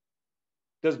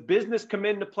 Does business come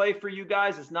into play for you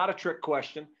guys? It's not a trick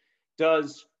question.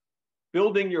 Does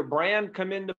building your brand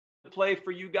come into play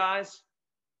for you guys?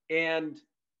 And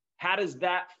how does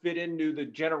that fit into the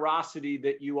generosity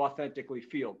that you authentically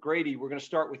feel? Grady, we're going to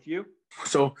start with you.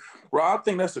 So, Rob, I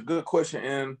think that's a good question.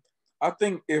 And I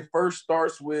think it first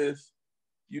starts with,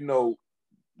 you know,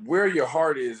 where your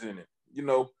heart is in it. You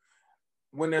know,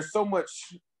 when there's so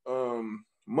much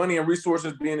money and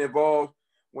resources being involved,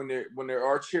 when there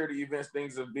are charity events,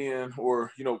 things are being,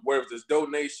 or, you know, whether there's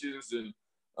donations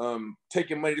and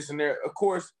taking money this and there, of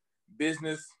course,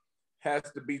 business has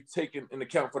to be taken into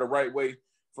account for the right way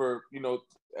for, you know,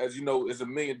 as you know, there's a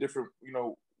million different, you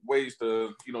know, ways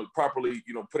to, you know, properly,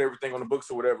 you know, put everything on the books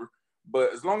or whatever.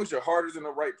 But as long as your heart is in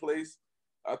the right place,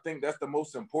 I think that's the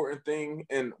most important thing.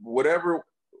 And whatever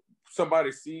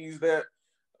somebody sees that,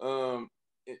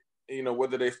 you know,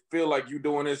 whether they feel like you're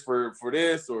doing this for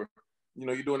this, or, you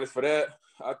know, you're doing this for that,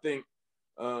 I think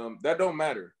that don't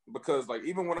matter. Because, like,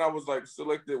 even when I was, like,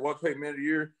 selected Walter Payton Man of the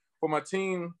Year for my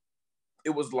team, it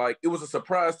was a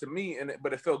surprise to me,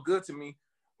 but it felt good to me.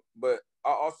 But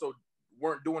I also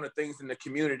weren't doing the things in the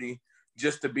community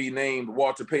just to be named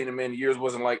Walter Payton Man of the Year. It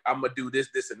wasn't like, I'm gonna do this,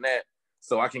 and that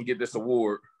so I can get this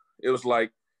award. It was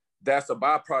like, that's a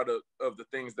byproduct of the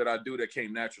things that I do that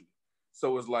came naturally.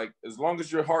 So it's like, as long as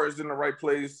your heart is in the right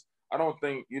place, I don't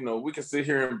think, you know, we can sit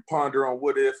here and ponder on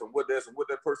what if and what this and what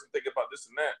that person think about this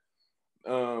and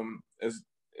that. As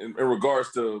in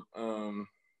regards to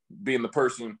being the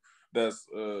person that's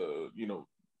you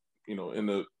know, in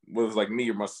the, whether it's like me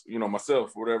or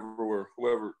myself, whatever, or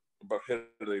whoever, about head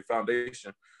of the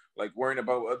foundation, like worrying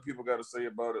about what other people got to say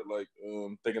about it, like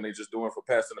thinking they just doing it for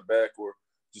passing the back or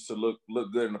just to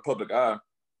look good in the public eye.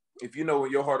 If you know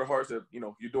in your heart of hearts that, you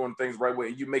know, you're doing things the right way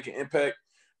and you make an impact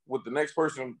with the next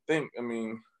person think, I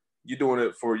mean, you're doing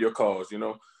it for your cause, you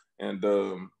know? And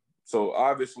so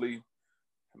obviously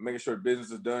making sure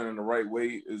business is done in the right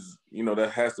way is, you know,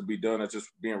 that has to be done. That's just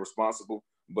being responsible.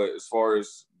 But as far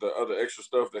as the other extra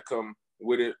stuff that come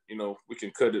with it, you know, we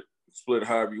can cut it, split it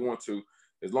however you want to.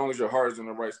 As long as your heart is in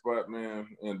the right spot, man,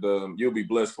 and you'll be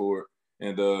blessed for it.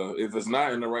 And if it's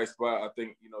not in the right spot, I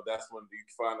think, you know, that's when you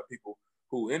find the people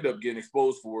who end up getting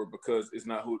exposed for it, because it's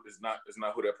not who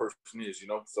that person is, you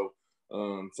know. So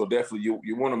so definitely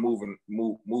you want to move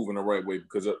in the right way,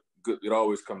 because it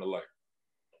always come to light.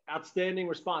 Outstanding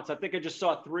response. I think I just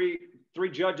saw three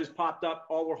judges popped up.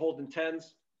 All were holding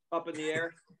 10s up in the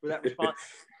air for that response.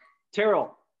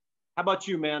 Terrell, how about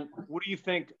you, man? What do you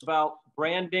think about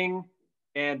branding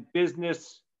and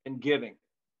business and giving?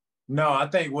 No, I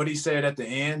think what he said at the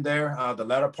end there, the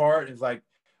latter part, is like,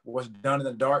 what's done in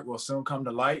the dark will soon come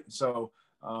to light. So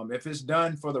if it's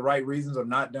done for the right reasons or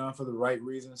not done for the right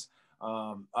reasons,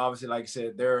 obviously, like I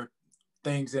said, there are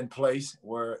things in place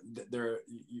where their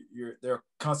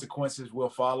consequences will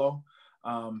follow.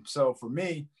 So for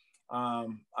me,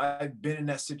 I've been in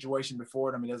that situation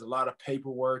before. I mean, there's a lot of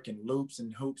paperwork and loops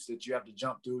and hoops that you have to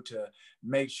jump through to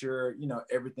make sure, you know,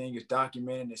 everything is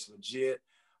documented, it's legit.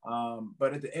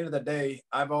 But at the end of the day,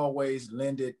 I've always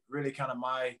lended really kind of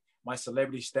my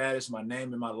celebrity status, my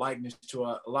name and my likeness to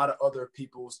a lot of other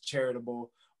people's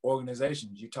charitable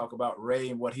organizations. You talk about Ray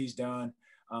and what he's done.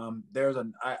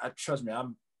 Trust me,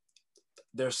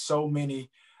 there's so many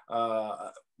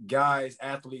guys,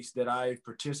 athletes that I've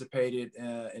participated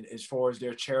in as far as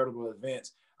their charitable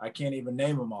events. I can't even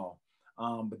name them all.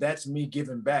 But that's me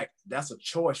giving back. That's a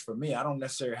choice for me. I don't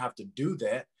necessarily have to do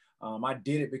that. I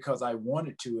did it because I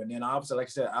wanted to. And then obviously, like I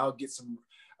said,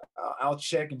 I'll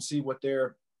check and see what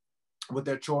their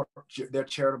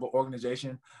charitable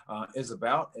organization is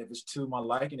about. If it's to my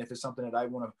liking, if it's something that I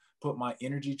want to put my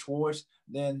energy towards,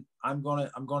 then I'm gonna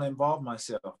involve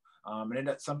myself. And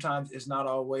that sometimes it's not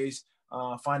always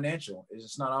financial.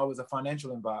 It's not always a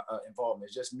financial involvement.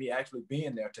 It's just me actually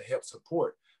being there to help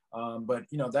support. But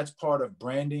you know, that's part of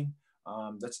branding.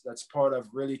 That's part of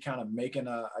really kind of making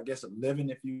a living,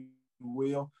 if you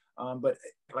will. But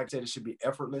like I said, it should be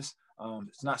effortless.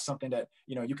 It's not something that,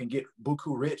 you know, you can get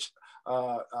buku rich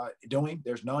doing.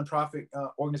 There's nonprofit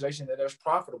organizations, that there's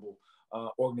profitable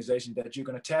organizations that you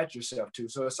can attach yourself to.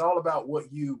 So it's all about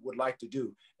what you would like to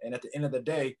do. And at the end of the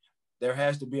day, there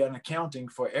has to be an accounting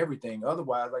for everything.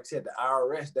 Otherwise, like I said, the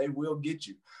IRS, they will get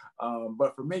you.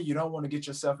 But for me, you don't want to get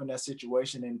yourself in that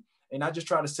situation. And I just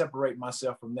try to separate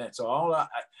myself from that. So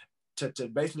to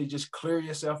basically just clear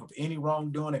yourself of any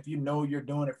wrongdoing, if you know you're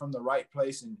doing it from the right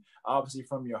place and obviously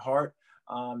from your heart.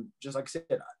 Just like I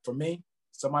said, for me,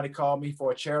 somebody called me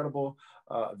for a charitable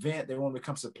event. They want me to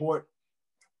come support.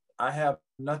 I have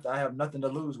nothing to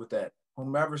lose with that.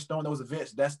 whomever's throwing those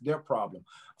events, that's their problem.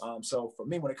 So for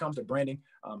me, when it comes to branding,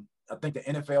 I think the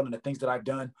NFL and the things that I've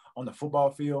done on the football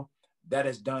field, that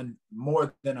has done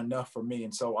more than enough for me.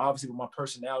 And so obviously with my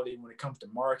personality, when it comes to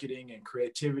marketing and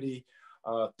creativity,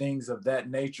 things of that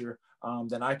nature,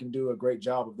 then I can do a great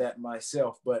job of that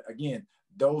myself. But again,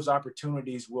 those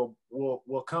opportunities will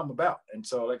come about. And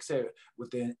so, like I said,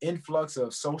 with the influx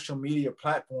of social media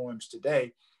platforms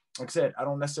today, like I said, I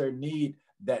don't necessarily need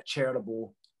that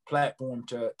charitable platform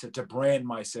to brand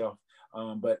myself.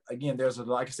 But again,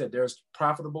 like I said, there's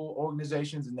profitable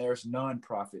organizations and there's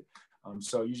nonprofit.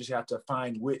 So you just have to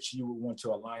find which you would want to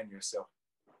align yourself.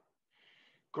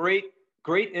 Great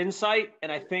insight.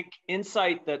 And I think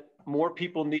insight that more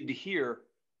people need to hear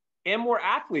and more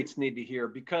athletes need to hear,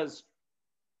 because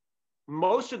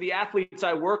most of the athletes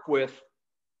I work with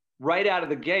right out of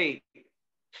the gate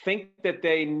think that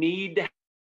they need to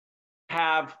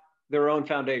have their own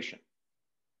foundation.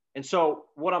 And so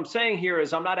what I'm saying here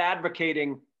is I'm not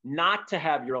advocating not to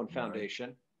have your own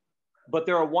foundation, but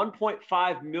there are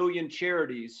 1.5 million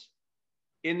charities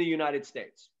in the United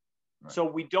States. Right. So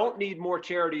we don't need more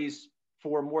charities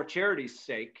for more charities'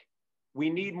 sake. We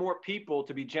need more people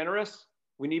to be generous.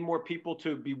 We need more people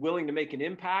to be willing to make an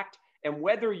impact. And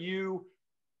whether you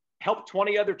help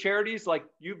 20 other charities like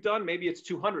you've done, maybe it's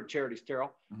 200 charities,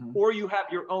 Terrell, or you have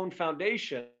your own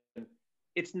foundation,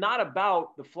 it's not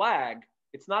about the flag.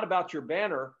 It's not about your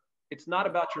banner. It's not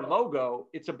about your logo.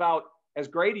 It's about, as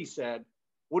Grady said,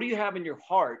 what do you have in your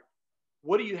heart?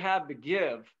 What do you have to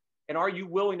give? And are you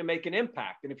willing to make an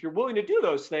impact? And if you're willing to do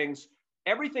those things,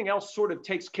 everything else sort of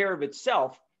takes care of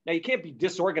itself. Now, you can't be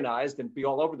disorganized and be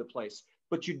all over the place,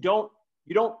 but you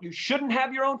shouldn't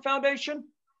have your own foundation,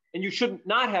 and you shouldn't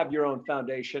not have your own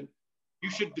foundation. You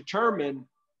should determine,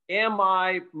 am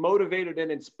I motivated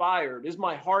and inspired? Is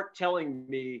my heart telling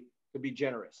me to be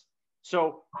generous?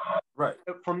 So right.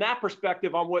 From that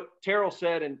perspective, on what Terrell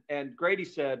said and Grady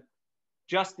said,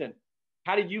 Justin,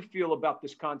 how do you feel about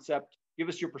this concept? Give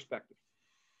us your perspective.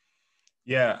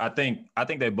 Yeah, I think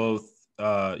they both,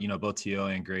 both T.O.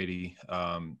 and Grady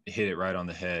hit it right on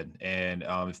the head. And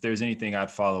if there's anything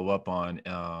I'd follow up on,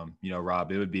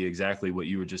 Rob, it would be exactly what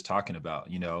you were just talking about.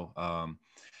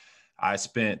 I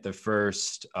spent the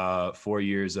first 4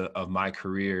 years of my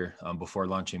career before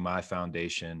launching my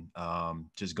foundation,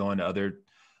 just going to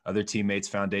other teammates'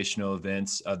 foundational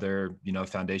events, other,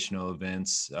 foundational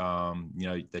events,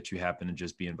 that you happen to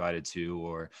just be invited to,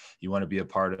 or you want to be a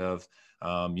part of,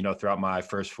 throughout my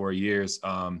first 4 years,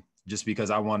 just because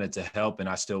I wanted to help and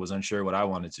I still was unsure what I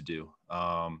wanted to do.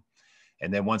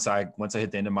 And then once I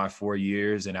hit the end of my 4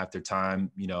 years, and after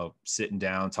time, sitting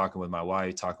down, talking with my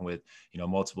wife, talking with,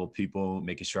 multiple people,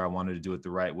 making sure I wanted to do it the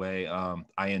right way,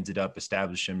 I ended up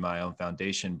establishing my own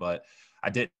foundation, but I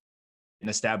didn't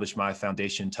establish my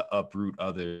foundation to uproot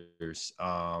others.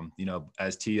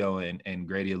 As T.O. and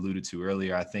Grady alluded to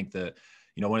earlier, I think that,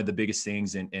 one of the biggest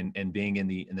things in being in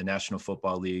the National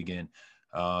Football League and,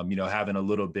 having a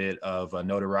little bit of a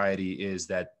notoriety is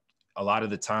that a lot of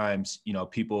the times,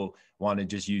 people want to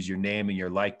just use your name and your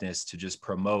likeness to just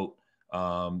promote,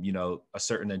 a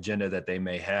certain agenda that they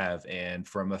may have. And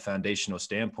from a foundational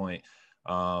standpoint,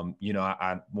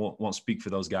 I won't speak for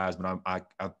those guys, but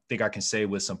I think I can say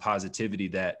with some positivity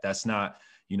that that's not,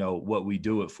 what we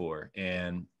do it for.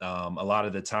 And a lot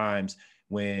of the times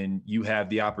when you have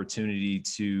the opportunity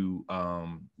to,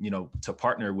 to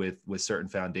partner with certain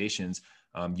foundations,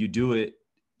 you do it,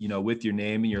 with your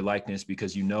name and your likeness,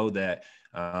 because that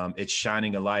it's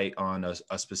shining a light on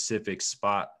a specific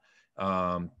spot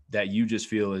that you just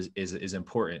feel is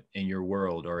important in your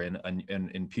world or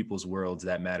in people's worlds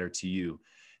that matter to you.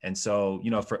 And so,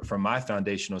 from my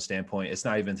foundational standpoint, it's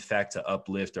not even the fact to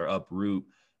uplift or uproot,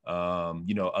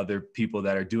 other people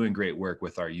that are doing great work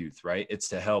with our youth, right? It's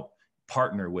to help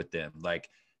partner with them. Like,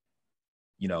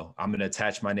 I'm going to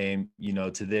attach my name,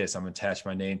 to this, I'm going to attach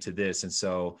my name to this. And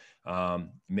so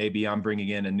maybe I'm bringing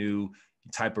in a new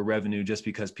type of revenue just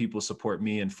because people support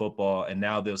me in football. And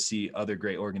now they'll see other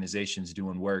great organizations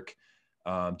doing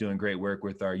great work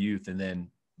with our youth. And then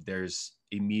there's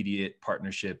immediate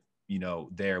partnership,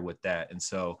 there with that. And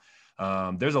so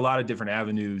there's a lot of different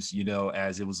avenues,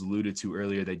 as it was alluded to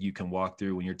earlier, that you can walk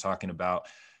through when you're talking about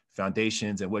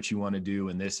foundations and what you want to do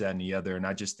and this, that, and the other. And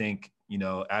I just think,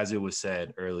 as it was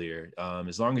said earlier,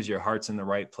 as long as your heart's in the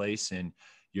right place and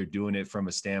you're doing it from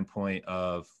a standpoint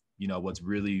of, what's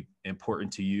really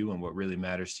important to you and what really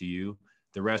matters to you,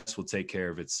 the rest will take care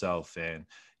of itself, and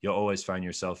you'll always find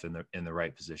yourself in the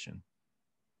right position.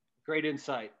 Great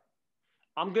insight.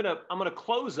 I'm gonna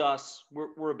close us.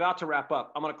 We're about to wrap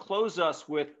up. I'm gonna close us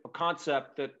with a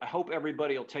concept that I hope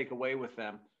everybody will take away with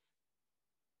them.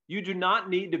 You do not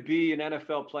need to be an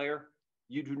NFL player.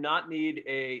 You do not need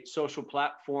a social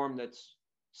platform that's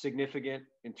significant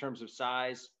in terms of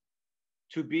size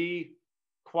to be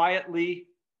quietly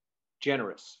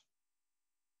generous.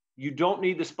 You don't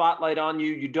need the spotlight on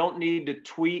you. You don't need to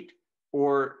tweet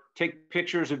or take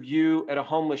pictures of you at a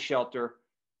homeless shelter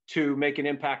to make an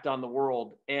impact on the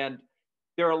world. And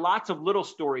there are lots of little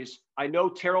stories. I know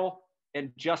Terrell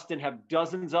and Justin have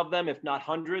dozens of them, if not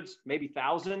hundreds, maybe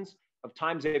thousands of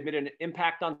times they've made an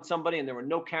impact on somebody and there were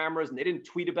no cameras and they didn't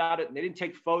tweet about it and they didn't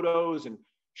take photos and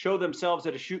show themselves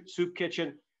at a soup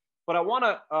kitchen. But I want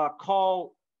to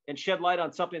call and shed light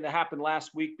on something that happened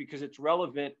last week because it's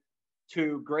relevant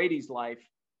to Grady's life.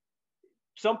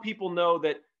 Some people know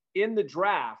that in the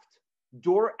draft,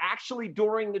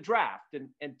 during the draft,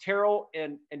 and Terrell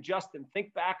and Justin,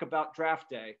 think back about draft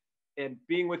day and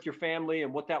being with your family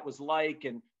and what that was like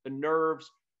and the nerves.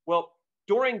 Well,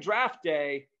 during draft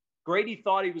day, Grady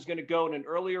thought he was going to go in an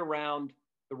earlier round.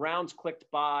 The rounds clicked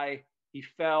by. He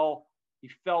fell. He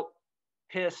felt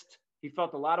pissed. He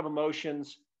felt a lot of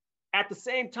emotions. At the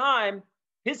same time,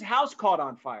 his house caught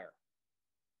on fire.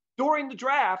 During the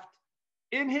draft,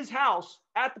 in his house,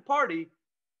 at the party,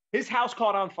 his house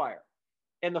caught on fire.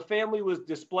 And the family was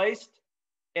displaced.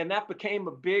 And that became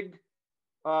a big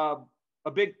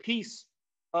piece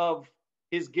of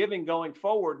his giving going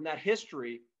forward in that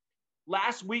history.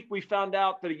 Last week, we found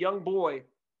out that a young boy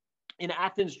in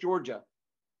Athens, Georgia,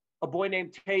 a boy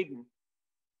named Tayden,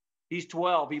 he's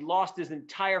 12. He lost his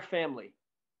entire family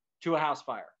to a house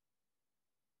fire.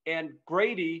 And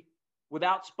Grady,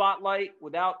 without spotlight,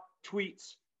 without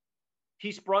tweets,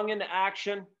 he sprung into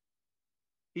action.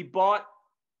 He bought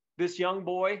this young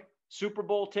boy Super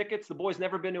Bowl tickets. The boy's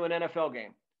never been to an NFL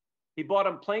game. He bought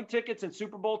him plane tickets and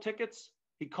Super Bowl tickets.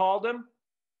 He called him,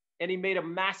 and he made a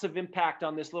massive impact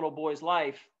on this little boy's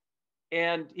life.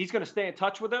 And he's going to stay in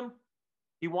touch with him.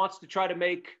 He wants to try to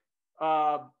make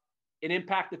an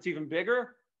impact that's even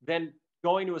bigger than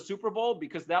going to a Super Bowl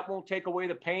because that won't take away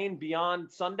the pain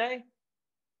beyond Sunday.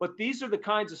 But these are the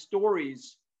kinds of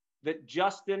stories that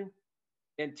Justin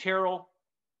and Terrell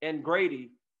and Grady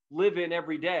live in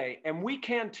every day. And we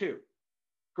can too.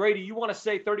 Grady, you want to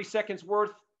say 30 seconds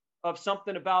worth of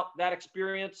something about that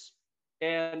experience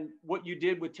and what you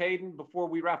did with Tayden before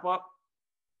we wrap up?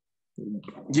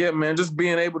 Yeah, man, just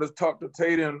being able to talk to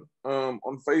Tayden on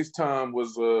FaceTime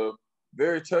was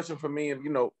very touching for me. And,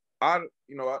 I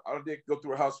did go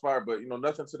through a house fire, but,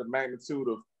 nothing to the magnitude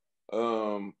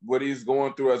of what he's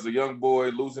going through as a young boy,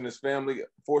 losing his family.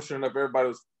 Fortunate enough, everybody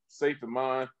was safe in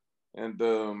mind. And,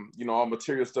 all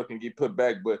material stuff can get put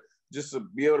back. But just to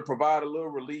be able to provide a little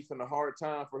relief in a hard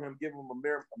time for him, give him a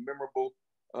memorable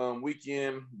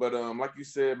weekend. But like you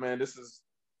said, man,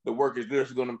 the work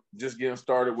is going to just getting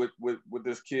started with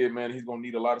this kid, man. He's going to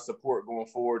need a lot of support going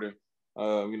forward. And,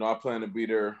 I plan to be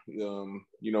there,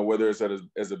 whether it's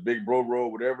as a big bro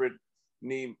role, whatever it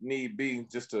need be,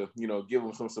 just to, give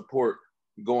him some support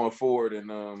going forward.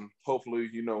 And hopefully,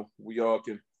 we all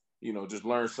can, just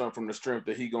learn something from the strength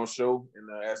that he's going to show. And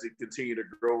as he continue to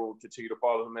grow, continue to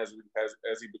follow him as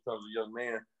he becomes a young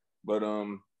man. But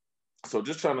so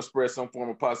just trying to spread some form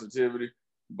of positivity.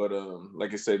 But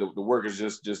like I say, the work is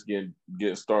just getting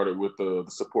started with the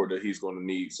support that he's going to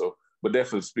need. So, but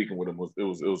definitely speaking with him it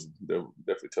was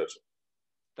definitely touching.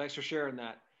 Thanks for sharing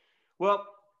that. Well,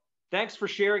 thanks for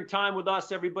sharing time with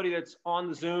us, everybody that's on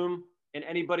the Zoom and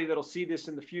anybody that'll see this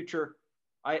in the future.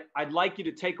 I'd like you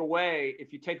to take away,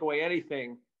 if you take away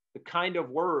anything, the kind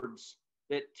of words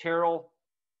that Terrell,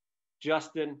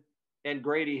 Justin, and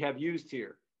Grady have used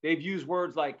here. They've used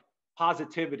words like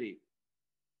positivity,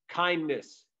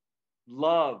 kindness,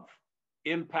 love,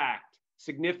 impact,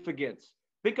 significance.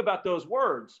 Think about those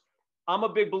words. I'm a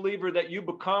big believer that you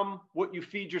become what you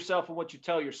feed yourself and what you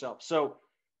tell yourself. So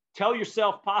tell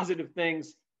yourself positive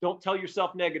things. Don't tell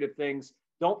yourself negative things.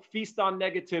 Don't feast on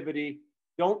negativity.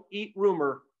 Don't eat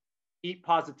rumor, eat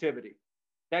positivity.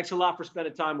 Thanks a lot for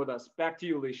spending time with us. Back to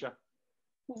you, Alicia.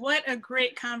 What a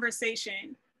great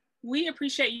conversation. We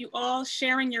appreciate you all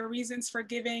sharing your reasons for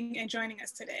giving and joining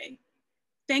us today.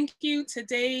 Thank you to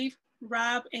Dave,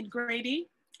 Rob, and Grady.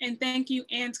 And thank you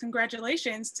and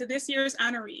congratulations to this year's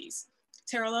honorees,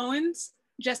 Terrell Owens,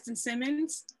 Justin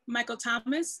Simmons, Michael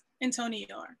Thomas, and Tony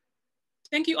Orr.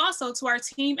 Thank you also to our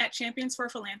team at Champions for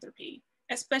Philanthropy,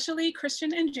 especially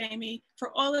Christian and Jamie,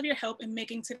 for all of your help in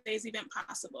making today's event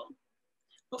possible.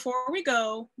 Before we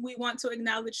go, we want to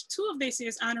acknowledge two of this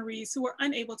year's honorees who were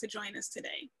unable to join us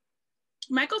today.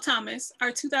 Michael Thomas,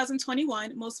 our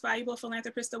 2021 Most Valuable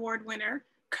Philanthropist Award winner,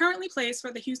 currently plays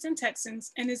for the Houston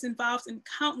Texans and is involved in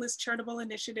countless charitable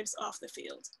initiatives off the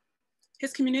field.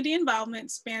 His community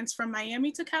involvement spans from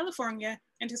Miami to California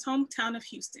and his hometown of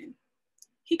Houston.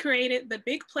 He created the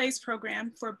Big Plays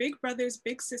program for Big Brothers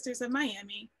Big Sisters of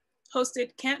Miami,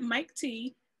 hosted Camp Mike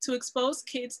T to expose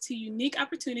kids to unique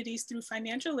opportunities through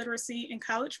financial literacy and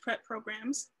college prep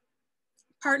programs,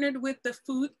 partnered with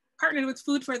Food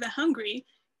for the Hungry,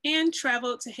 and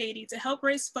traveled to Haiti to help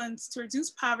raise funds to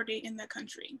reduce poverty in the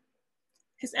country.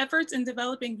 His efforts in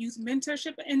developing youth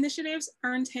mentorship initiatives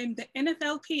earned him the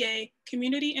NFLPA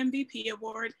Community MVP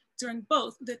Award during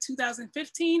both the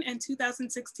 2015 and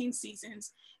 2016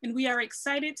 seasons, and we are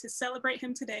excited to celebrate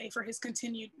him today for his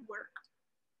continued work.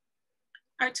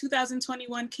 Our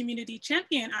 2021 Community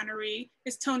Champion honoree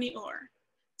is Tony Orr.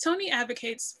 Tony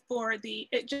advocates for the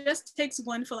It Just Takes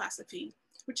One philosophy,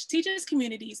 which teaches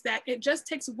communities that it just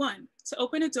takes one to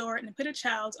open a door and put a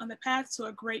child on the path to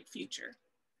a great future.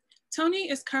 Tony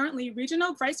is currently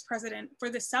Regional Vice President for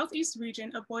the Southeast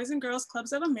region of Boys and Girls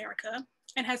Clubs of America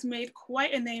and has made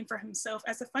quite a name for himself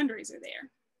as a fundraiser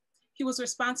there. He was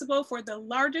responsible for the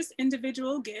largest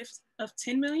individual gift of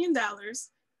 $10 million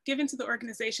given to the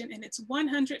organization in its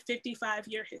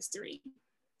 155-year history.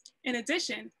 In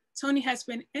addition, Tony has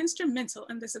been instrumental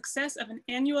in the success of an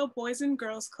annual Boys and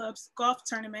Girls Clubs golf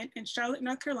tournament in Charlotte,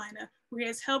 North Carolina, where he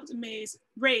has helped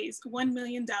raise $1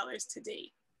 million to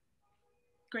date.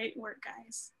 Great work,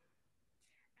 guys.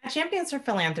 At Champions for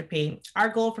Philanthropy, our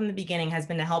goal from the beginning has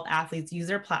been to help athletes use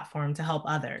their platform to help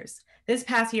others. This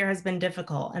past year has been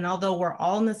difficult, and although we're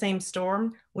all in the same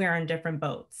storm, we are in different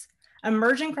boats.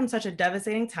 Emerging from such a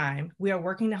devastating time, we are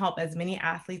working to help as many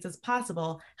athletes as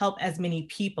possible, help as many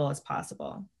people as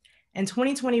possible. In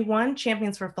 2021,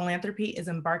 Champions for Philanthropy is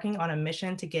embarking on a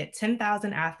mission to get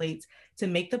 10,000 athletes to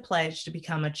make the pledge to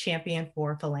become a champion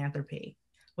for philanthropy.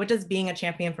 What does being a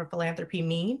champion for philanthropy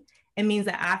mean? It means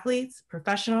that athletes,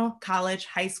 professional, college,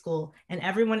 high school, and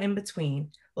everyone in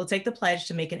between will take the pledge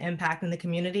to make an impact in the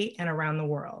community and around the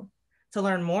world. To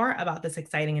learn more about this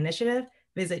exciting initiative,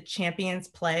 visit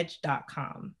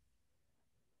championspledge.com.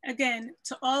 Again,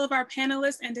 to all of our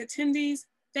panelists and attendees,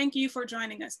 thank you for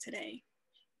joining us today.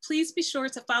 Please be sure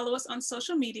to follow us on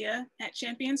social media at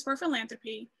Champions for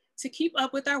Philanthropy to keep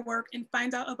up with our work and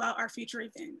find out about our future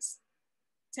events.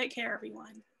 Take care,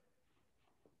 everyone.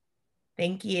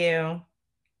 Thank you.